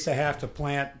 I used to have to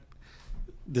plant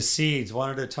the seeds one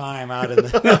at a time out in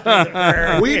the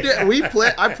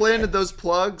I planted those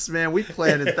plugs, man. We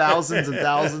planted thousands and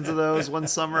thousands of those one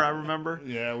summer, I remember.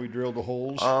 Yeah, we drilled the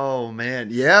holes. Oh, man.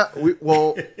 Yeah.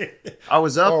 I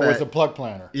was up Or at... with the plug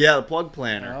planter. Yeah, the plug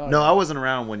planter. Oh, no, yeah. I wasn't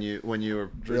around when you were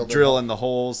Drilled drilling the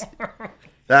holes.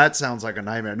 That sounds like a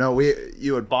nightmare. No,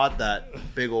 you had bought that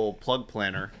big old plug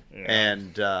planter,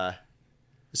 and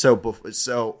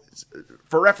so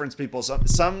for reference, people,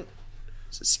 some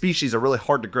species are really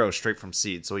hard to grow straight from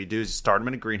seed. So what you do is you start them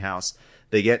in a greenhouse.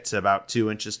 They get to about 2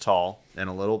 inches tall and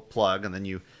a little plug, and then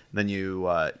you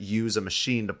use a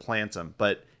machine to plant them.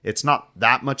 But it's not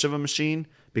that much of a machine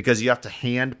because you have to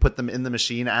hand put them in the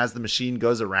machine as the machine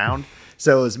goes around.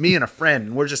 So it was me and a friend,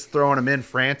 and we're just throwing them in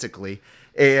frantically.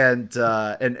 And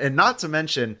not to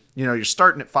mention, you're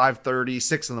starting at 5:30,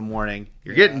 6 in the morning.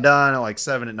 You're getting done at like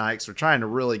 7 at night. So we're trying to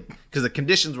really, because the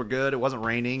conditions were good. It wasn't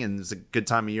raining, and it's a good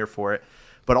time of year for it.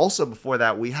 But also before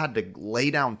that, we had to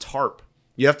lay down tarp.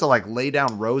 You have to lay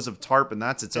down rows of tarp, and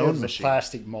that's its It own was a machine.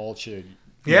 plastic mulch.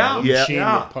 Yeah, the machine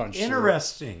yeah. that punched through.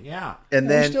 Interesting. Yeah. And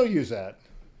We then still use that.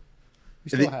 We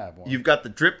still have one. you've got the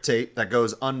drip tape that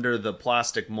goes under the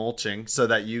plastic mulching so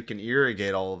that you can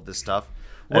irrigate all of this stuff.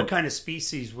 What kind of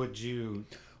species would you?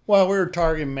 Well, we're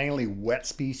targeting mainly wet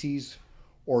species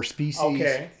or species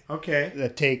Okay.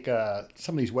 that take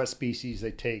some of these wet species.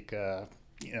 They take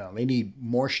they need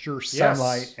moisture,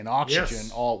 sunlight, and oxygen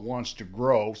Yes. all at once to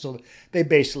grow. So they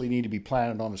basically need to be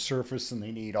planted on the surface, and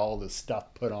they need all this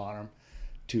stuff put on them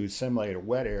to simulate a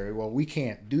wet area. Well, we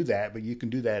can't do that, but you can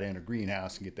do that in a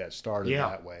greenhouse and get that started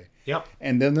that way. Yep.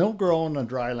 And then they'll grow in a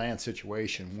dry land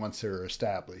situation once they're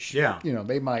established. Yeah.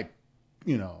 They might,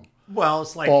 Well,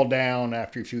 it's like fall down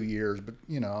after a few years, but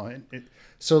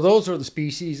so those are the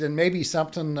species, and maybe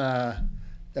something that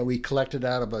we collected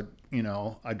out of a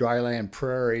dryland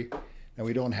prairie that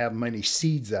we don't have many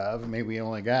seeds of. Maybe we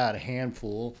only got a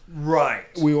handful. right.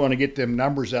 We want to get them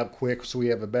numbers up quick so we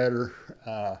have a better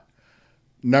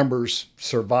numbers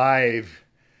survive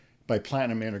by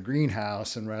planting them in a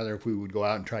greenhouse, and rather if we would go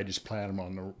out and try just plant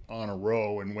them on a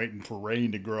row and waiting for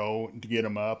rain to grow to get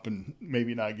them up and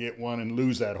maybe not get one and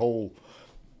lose that whole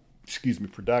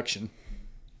production.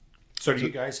 So do you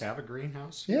guys have a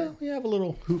greenhouse? Yeah, we have a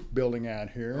little hoop building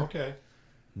out here. Okay.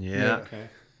 Yeah. Okay.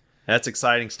 That's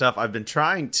exciting stuff. I've been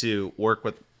trying to work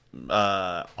with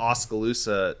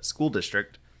Oskaloosa School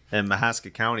District in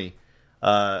Mahaska County,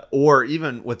 or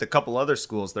even with a couple other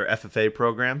schools, their FFA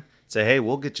program. Say, hey,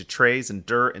 we'll get you trays and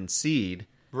dirt and seed,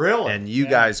 Really? and you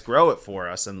guys grow it for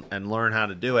us and learn how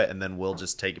to do it, and then we'll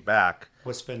just take it back.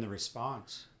 What's been the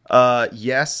response?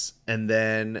 Yes, and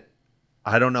then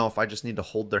I don't know if I just need to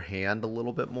hold their hand a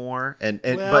little bit more.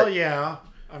 Yeah.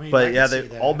 I mean, I But can yeah, see they've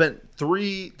that. all been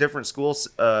 3 different school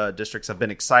districts have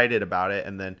been excited about it,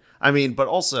 and then but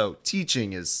also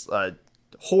teaching is a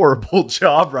horrible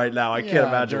job right now. I can't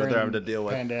imagine what they're having to deal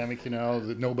with. Pandemic,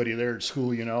 that nobody there at school,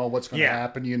 what's going to Yeah.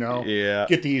 happen, Yeah.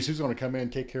 Get these, who's going to come in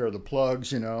and take care of the plugs,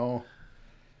 that's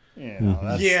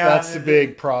Yeah, that's the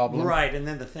big problem. Right, and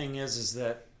then the thing is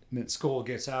that school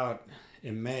gets out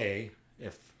in May.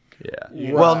 If Yeah.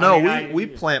 Right. Well, no, I mean, we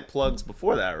plant plugs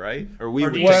before that, right? Or we Or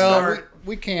would do you just Well, start-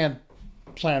 we can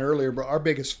plant earlier, but our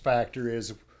biggest factor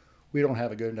is we don't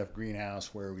have a good enough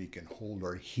greenhouse where we can hold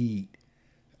our heat,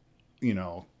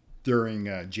 during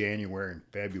January and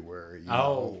February.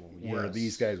 Where yes.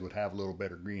 these guys would have a little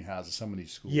better greenhouses. Some of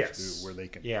these schools yes, do, where they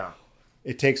can. Yeah,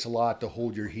 It takes a lot to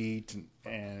hold your heat,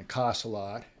 and it costs a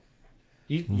lot.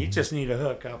 you just need to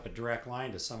hook up a direct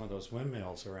line to some of those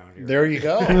windmills around here. There you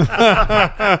go.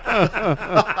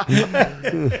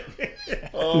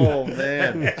 Oh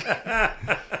man!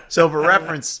 So for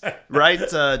reference, right,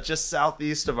 just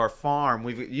southeast of our farm,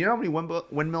 you know how many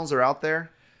windmills are out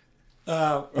there?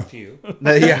 A few.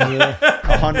 Yeah,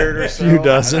 100 or so. Few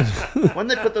dozen. When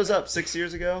they put those up? 6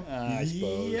 years ago? I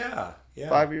suppose. Yeah.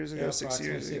 5 years ago? Yeah, 6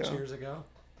 years approximately ago? 6 years ago.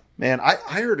 Man, I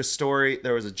heard a story.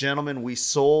 There was a gentleman we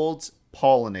sold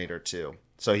pollinator to.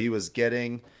 So he was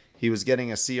getting a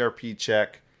CRP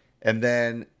check, and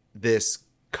then this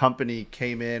company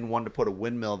came in, wanted to put a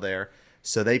windmill there.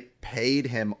 So they paid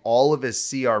him all of his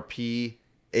CRP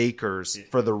acres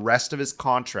for the rest of his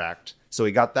contract. So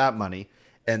he got that money,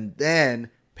 and then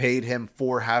paid him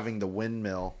for having the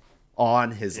windmill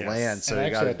on his land. So And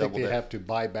he got actually, a I think double they dip. have to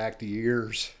buy back the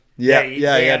years. Yeah, he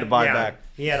had to buy back.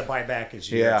 He had to buy back his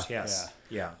years. Yeah. Yes.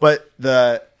 Yeah. But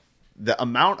the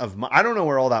amount of I don't know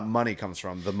where all that money comes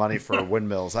from. The money for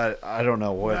windmills. I don't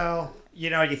know what. Well,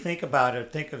 you think about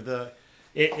it. Think of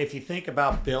if you think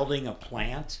about building a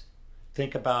plant,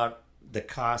 think about the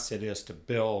cost it is to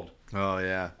build Oh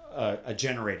yeah. a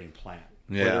generating plant,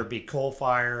 Yeah. whether it be coal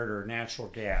fired or natural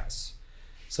gas.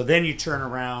 So then you turn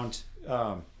around,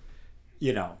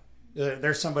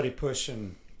 there's somebody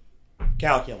pushing,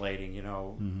 calculating,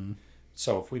 Mm-hmm.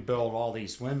 So if we build all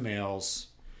these windmills,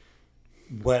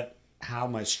 how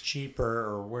much cheaper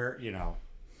or where,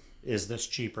 is this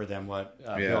cheaper than what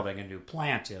building a new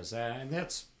plant is? And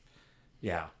that's,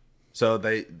 yeah. So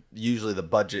they usually the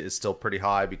budget is still pretty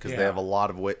high because they Yeah. have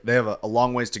they have a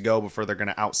long ways to go before they're going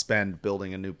to outspend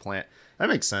building a new plant. That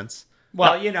makes sense.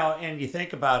 Well, and you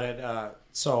think about it. I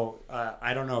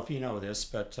don't know if you know this,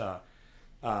 but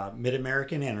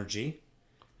Mid-American Energy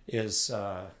is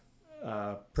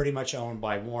pretty much owned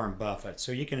by Warren Buffett.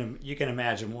 So you can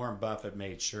imagine Warren Buffett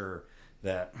made sure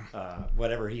that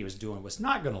whatever he was doing was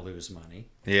not going to lose money.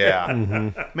 Yeah,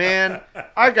 man,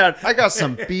 I got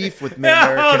some beef with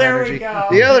Mid-American there we Energy go.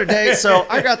 the other day. So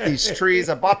I got these trees.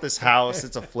 I bought this house.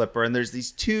 It's a flipper, and there's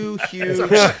these two huge. It's a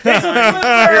flipper,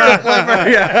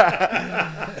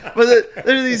 yeah. But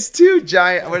there's these two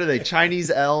giant. What are they?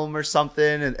 Chinese elm or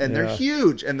something? And they're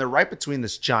huge, and they're right between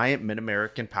this giant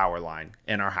Mid-American power line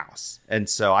and our house. And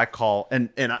so I call, and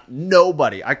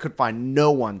nobody. I could find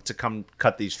no one to come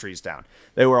cut these trees down.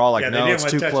 They were all like, no, it's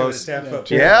too close.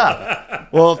 Yeah.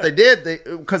 Well, if they did,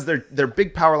 because they're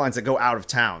big power lines that go out of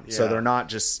town. So they're not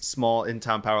just small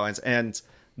in-town power lines. And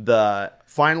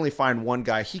finally find one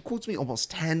guy, he quotes me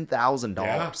almost $10,000.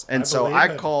 Yeah, and so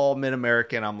I call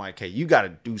Mid-American. I'm like, hey, you got to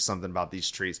do something about these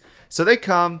trees. So they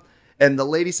come, and the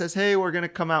lady says, hey, we're going to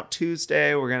come out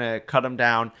Tuesday. We're going to cut them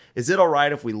down. Is it all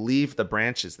right if we leave the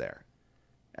branches there?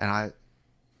 And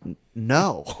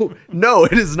no, no,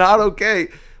 it is not okay.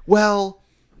 Well,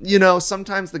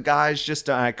 sometimes the guys just,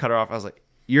 I cut her off. I was like,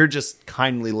 you're just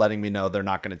kindly letting me know they're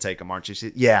not going to take them, aren't you? She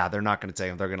said, yeah, they're not going to take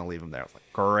them. They're going to leave them there. I was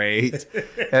like, great.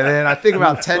 And then I think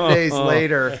about 10 days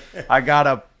later, I got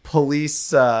a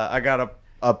police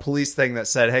thing that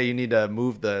said, hey, you need to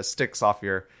move the sticks off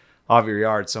your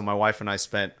yard. So my wife and I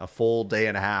spent a full day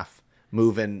and a half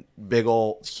moving big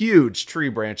old huge tree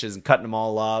branches and cutting them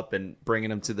all up and bringing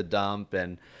them to the dump.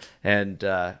 But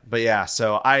yeah,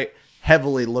 so I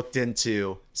heavily looked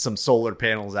into some solar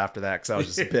panels after that because I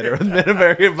was just bitter with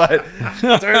Mid-American, but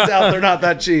turns out they're not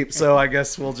that cheap. So I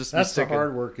guess we'll just that's be sticking. The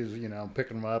hard work is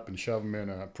picking them up and shove them in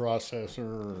a processor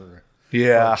or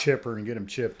a chipper and get them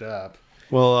chipped up.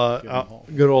 Well,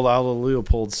 good old Aldo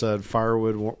Leopold said,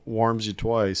 "Firewood warms you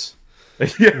twice."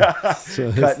 Yeah,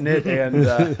 so cutting it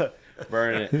and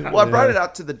burning it. Well, I brought it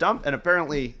out to the dump, and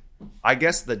apparently, I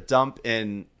guess the dump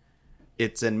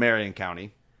it's in Marion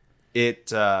County.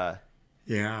 It's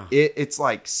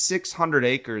like 600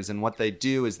 acres, and what they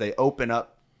do is they open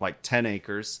up like 10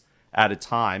 acres at a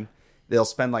time. They'll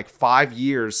spend like 5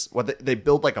 years. They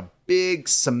build like a big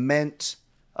cement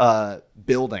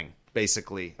building,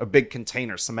 basically a big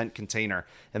cement container,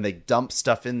 and they dump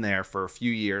stuff in there for a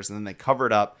few years, and then they cover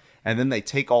it up, and then they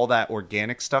take all that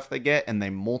organic stuff they get and they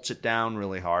mulch it down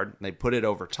really hard, and they put it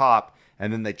over top.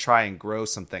 And then they try and grow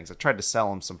some things. I tried to sell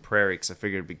them some prairie because I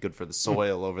figured it'd be good for the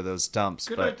soil over those dumps.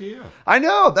 Good idea. I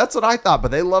know, that's what I thought.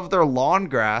 But they love their lawn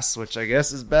grass, which I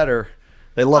guess is better.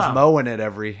 They love mowing it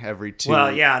every 2.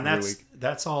 Well, yeah, and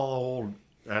that's all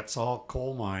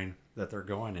coal mine that they're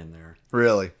going in there.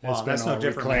 Really? Well, that's no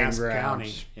different than Mass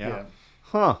County. Yeah.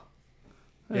 Huh.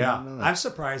 Yeah. I'm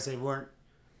surprised they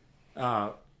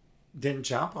didn't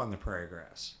jump on the prairie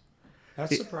grass.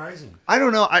 That's surprising. I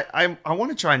don't know. I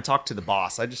want to try and talk to the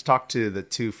boss. I just talked to the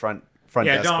two front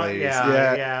desk ladies.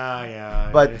 Yeah.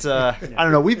 But I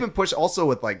don't know. We've been pushed also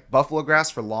with like buffalo grass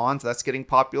for lawns. That's getting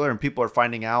popular, and people are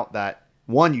finding out that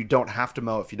 1, you don't have to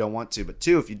mow if you don't want to, but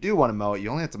 2, if you do want to mow it, you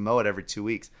only have to mow it every 2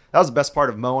 weeks. That was the best part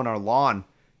of mowing our lawn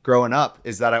growing up,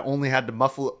 is that I only had to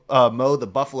mow the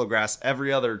buffalo grass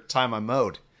every other time I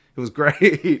mowed. It was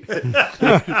great.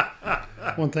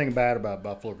 One thing bad about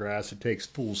buffalo grass, it takes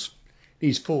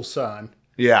needs full sun.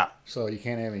 Yeah. So you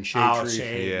can't have any shade trees.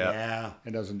 Yeah.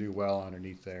 It doesn't do well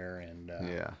underneath there. And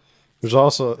There's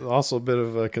also a bit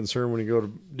of a concern when you go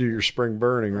to do your spring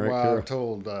burning, right? Well, I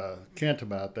told Kent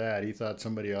about that. He thought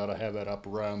somebody ought to have that up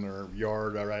around their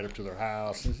yard, right up to their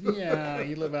house. And said, yeah,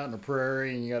 you live out in the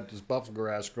prairie and you got this buffalo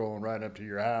grass growing right up to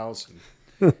your house.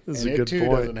 And it too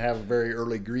doesn't have a very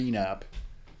early green up.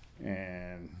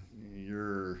 And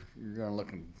you're going to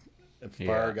look. If the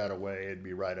fire got away, it'd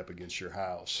be right up against your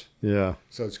house. Yeah.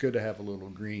 So it's good to have a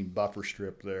little green buffer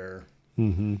strip there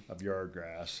of yard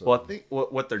grass. So. Well, I think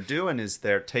what they're doing is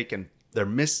they're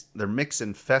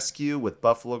mixing fescue with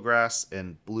buffalo grass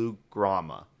and blue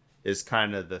grama is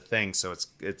kind of the thing. So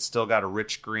it's still got a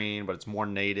rich green, but it's more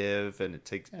native, and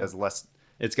has less.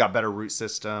 It's got better root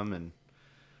system, and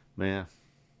man.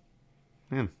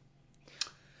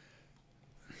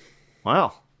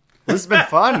 Wow. This has been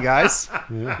fun, guys.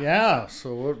 Yeah,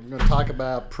 so we're going to talk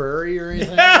about prairie or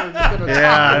anything?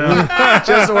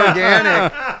 Just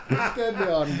organic. It's good to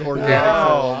be on organic.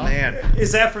 Oh, man.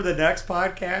 Is that for the next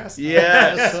podcast?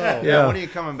 Yeah. So. Yeah, when are you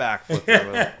coming back?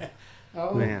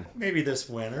 Oh, man. Maybe this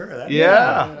winter.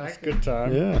 That's a good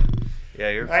time. Yeah. Yeah,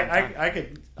 you're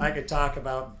I could talk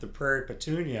about the prairie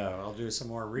petunia. I'll do some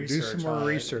more research.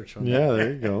 On yeah, that.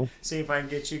 there you go. See if I can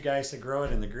get you guys to grow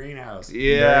it in the greenhouse.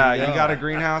 Yeah, you got a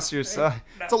greenhouse yourself.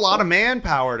 It's a lot of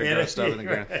manpower to grow stuff in the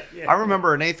greenhouse. I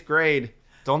remember in 8th grade.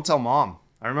 Don't tell Mom.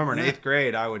 I remember in 8th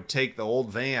grade, I would take the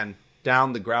old van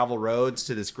down the gravel roads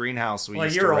to this greenhouse we Well,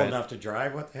 used you're to old rent. enough to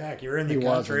drive. What the heck? You're in the He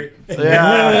country.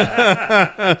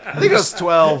 Yeah. I think I was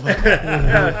 12. You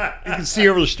can see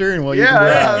over the steering wheel. You Yeah, can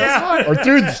yeah, drive. that's fine. Or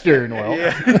through the steering wheel.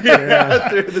 Yeah,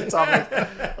 through the top.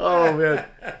 Oh man!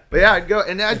 But yeah, I'd go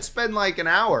and I'd spend like an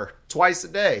hour twice a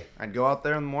day. I'd go out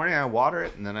there in the morning, I'd water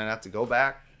it, and then I'd have to go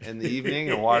back in the evening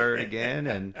and water it again.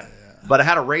 And but I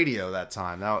had a radio that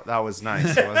time. That was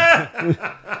nice. It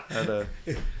was-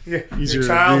 Your Easier to do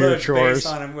childhood's your chores. based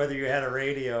on whether you had a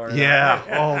radio or yeah.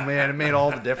 not. Oh man, it made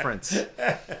all the difference.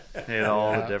 Made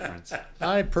all the difference.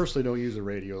 I personally don't use the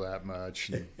radio that much.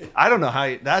 And I don't know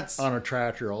how that's. on a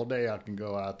tractor all day, I can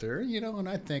go out there, and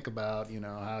I think about,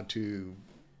 how to,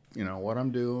 what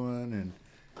I'm doing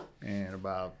and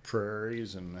about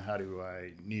prairies and how do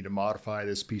I need to modify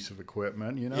this piece of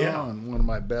equipment, Yeah. And one of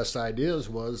my best ideas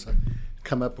was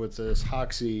come up with this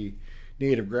Hoksey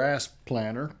native grass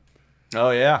planter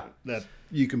Oh yeah. that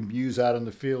you can use out in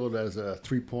the field as a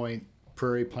 3-point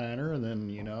prairie planter, and then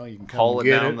you can come Haul and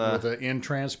it get down it the- with an in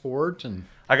transport, and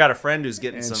I got a friend who's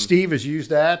getting and some. Steve has used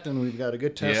that, and we've got a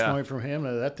good testimony from him.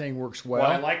 That thing works well.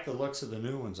 Well, I like the looks of the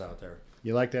new ones out there.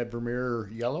 You like that Vermeer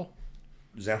yellow?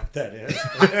 Is that what that is?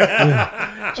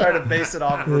 Try to base it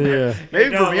off of Vermeer. Yeah. Maybe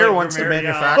No, Vermeer like wants to Vermeer,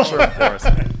 manufacture it for us.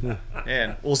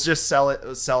 And we'll just sell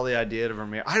the idea to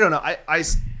Vermeer. I don't know. I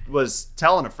was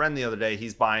telling a friend the other day,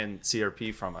 he's buying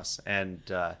CRP from us, and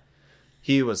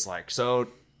he was like, "So,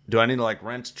 do I need to like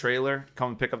rent a trailer, come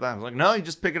and pick up that?" I was like, "No, you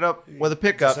just pick it up with a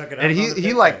pickup." Just hook it up And on he the he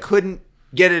pickup. like couldn't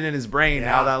get it in his brain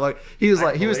how Yeah. that looked. He was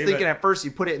I he was believe thinking it. at first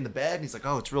you put it in the bed, and he's like,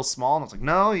 "Oh, it's real small." And I was like,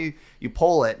 "No, you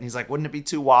pull it." And he's like, "Wouldn't it be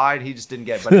too wide?" He just didn't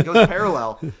get it, but it goes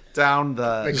parallel down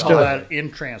They the call that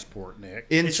in transport, Nick.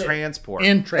 in It's a- transport.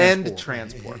 in transport. End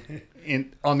transport.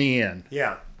 On the end.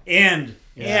 Yeah. End.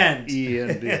 End.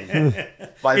 E-N-D.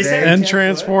 By Is then, that- And 10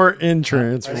 transport, in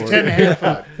transport. 10.5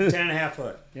 foot. 10.5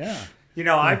 foot. Yeah. You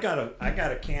know, I got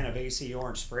a can of AC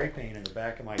orange spray paint in the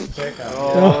back of my pickup.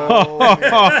 Oh,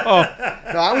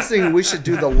 no, I was thinking we should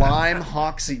do the lime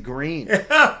Hoksey green.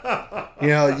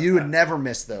 You would never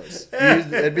miss those.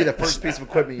 It'd be the first piece of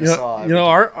equipment you saw.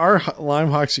 Our lime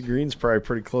Hoksey green's probably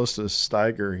pretty close to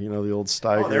Steiger. The old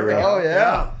Steiger. Oh, there we go. Oh,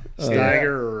 yeah. Steiger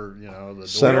or, the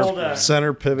Center, Old,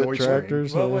 center pivot Deutsch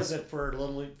tractors. What was it for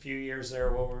a few years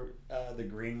there? What were the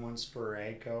green ones for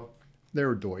AGCO? They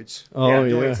were Deutz. Oh,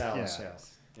 yeah. Deutz Alice,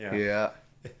 Yeah. yes.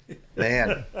 Yeah.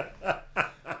 Man.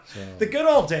 The good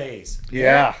old days.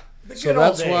 Yeah. The So good old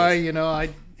that's days. why, I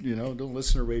don't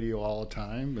listen to radio all the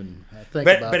time, and I think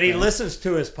about But he that. listens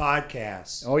to his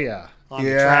podcasts Oh, yeah. on the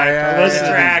Yeah, tractor. yeah, On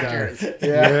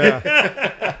the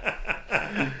tractors.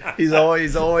 He's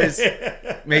always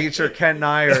making sure Kent and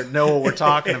I know what we're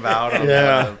talking about. On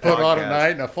Yeah. the Put on podcast. at night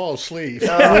and I fall asleep.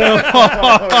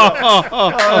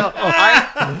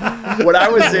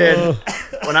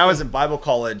 When I was in Bible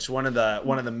college, one of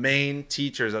the main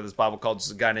teachers of this Bible college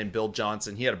is a guy named Bill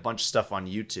Johnson. He had a bunch of stuff on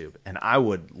YouTube, and I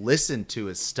would listen to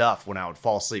his stuff when I would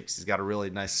fall asleep because he's got a really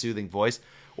nice, soothing voice.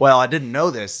 Well, I didn't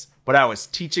know this, but I was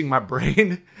teaching my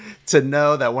brain to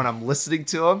know that when I'm listening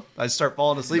to him, I start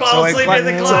falling asleep. Fall asleep in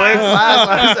the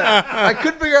class, I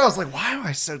couldn't figure out. I was like, why am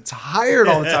I so tired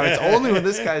all the time? It's only when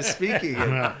this guy's speaking.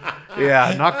 And,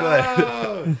 yeah, not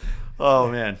good. Oh,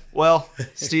 man. Well,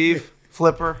 Steve,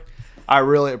 Flipper, I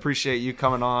really appreciate you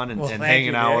coming on and, Well, and thank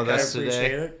hanging you, out Nick. with us I appreciate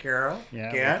today. it, Carol.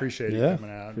 Yeah, Kat. I appreciate Yeah, you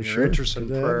coming out. for Your sure. interest in Good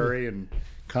to have you. prairie and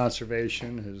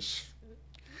conservation is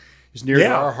near Yeah.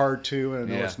 to our heart too, and I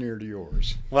know Yeah. it's near to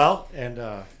yours. Well, and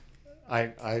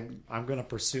I'm going to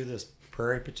pursue this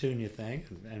prairie petunia thing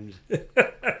and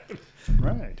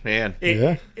Right. Man,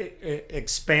 Yeah.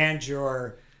 expand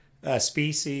your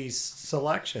species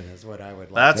selection is what I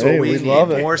would like. that's Hey, what we we need.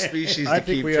 love it. More species I to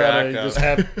think keep we ought track to of. just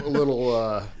have a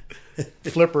little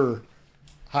flipper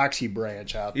Hoksey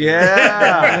branch out there.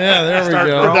 Yeah. Yeah, there we Start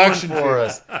go. growing Production for field.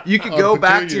 us. You could On go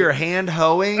back to petunia. your hand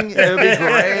hoeing. It would be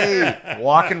great.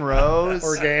 Walking rows.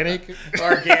 Organic.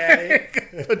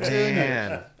 Organic.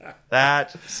 Man,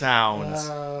 that sounds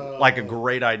like a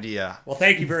great idea. Well,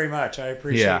 thank you very much. I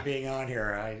appreciate Yeah. being on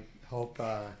here. I hope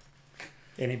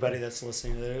anybody that's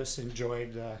listening to this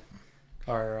enjoyed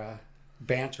our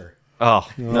banter. Oh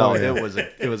no, yeah.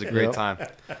 it was a great Yep. time.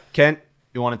 Kent,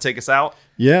 you want to take us out?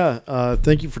 Yeah,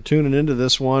 thank you for tuning into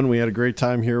this one. We had a great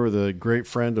time here with a great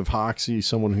friend of Hoksey,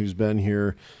 someone who's been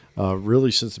here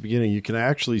really since the beginning. You can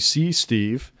actually see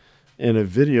Steve in a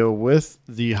video with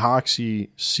the Hoksey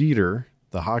seeder,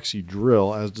 the Hoksey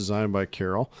drill, as designed by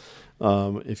Carol.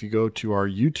 If you go to our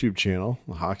YouTube channel,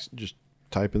 just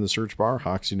type in the search bar,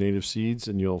 Hoksey Native Seeds,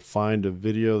 and you'll find a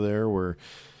video there where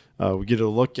We get a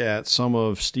look at some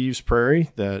of Steve's prairie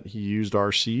that he used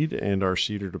our seed and our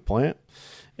seeder to plant.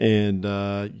 And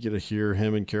you get to hear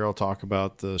him and Carol talk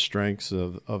about the strengths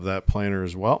of that planter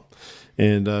as well.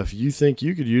 And if you think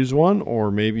you could use one,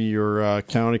 or maybe your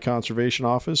county conservation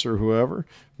office or whoever,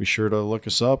 be sure to look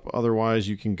us up. Otherwise,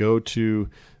 you can go to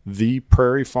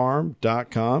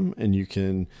theprairiefarm.com and you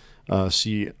can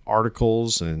see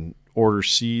articles and order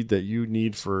seed that you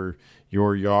need for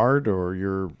your yard,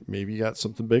 or maybe you got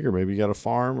something bigger. Maybe you got a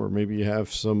farm, or maybe you have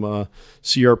some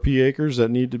CRP acres that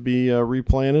need to be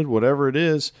replanted. Whatever it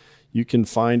is, you can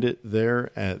find it there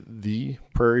at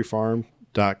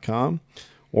theprairiefarm.com.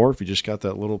 Or if you just got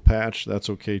that little patch, that's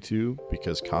okay too,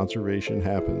 because conservation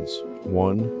happens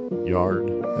 1 yard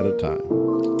at a time.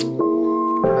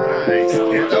 Nice.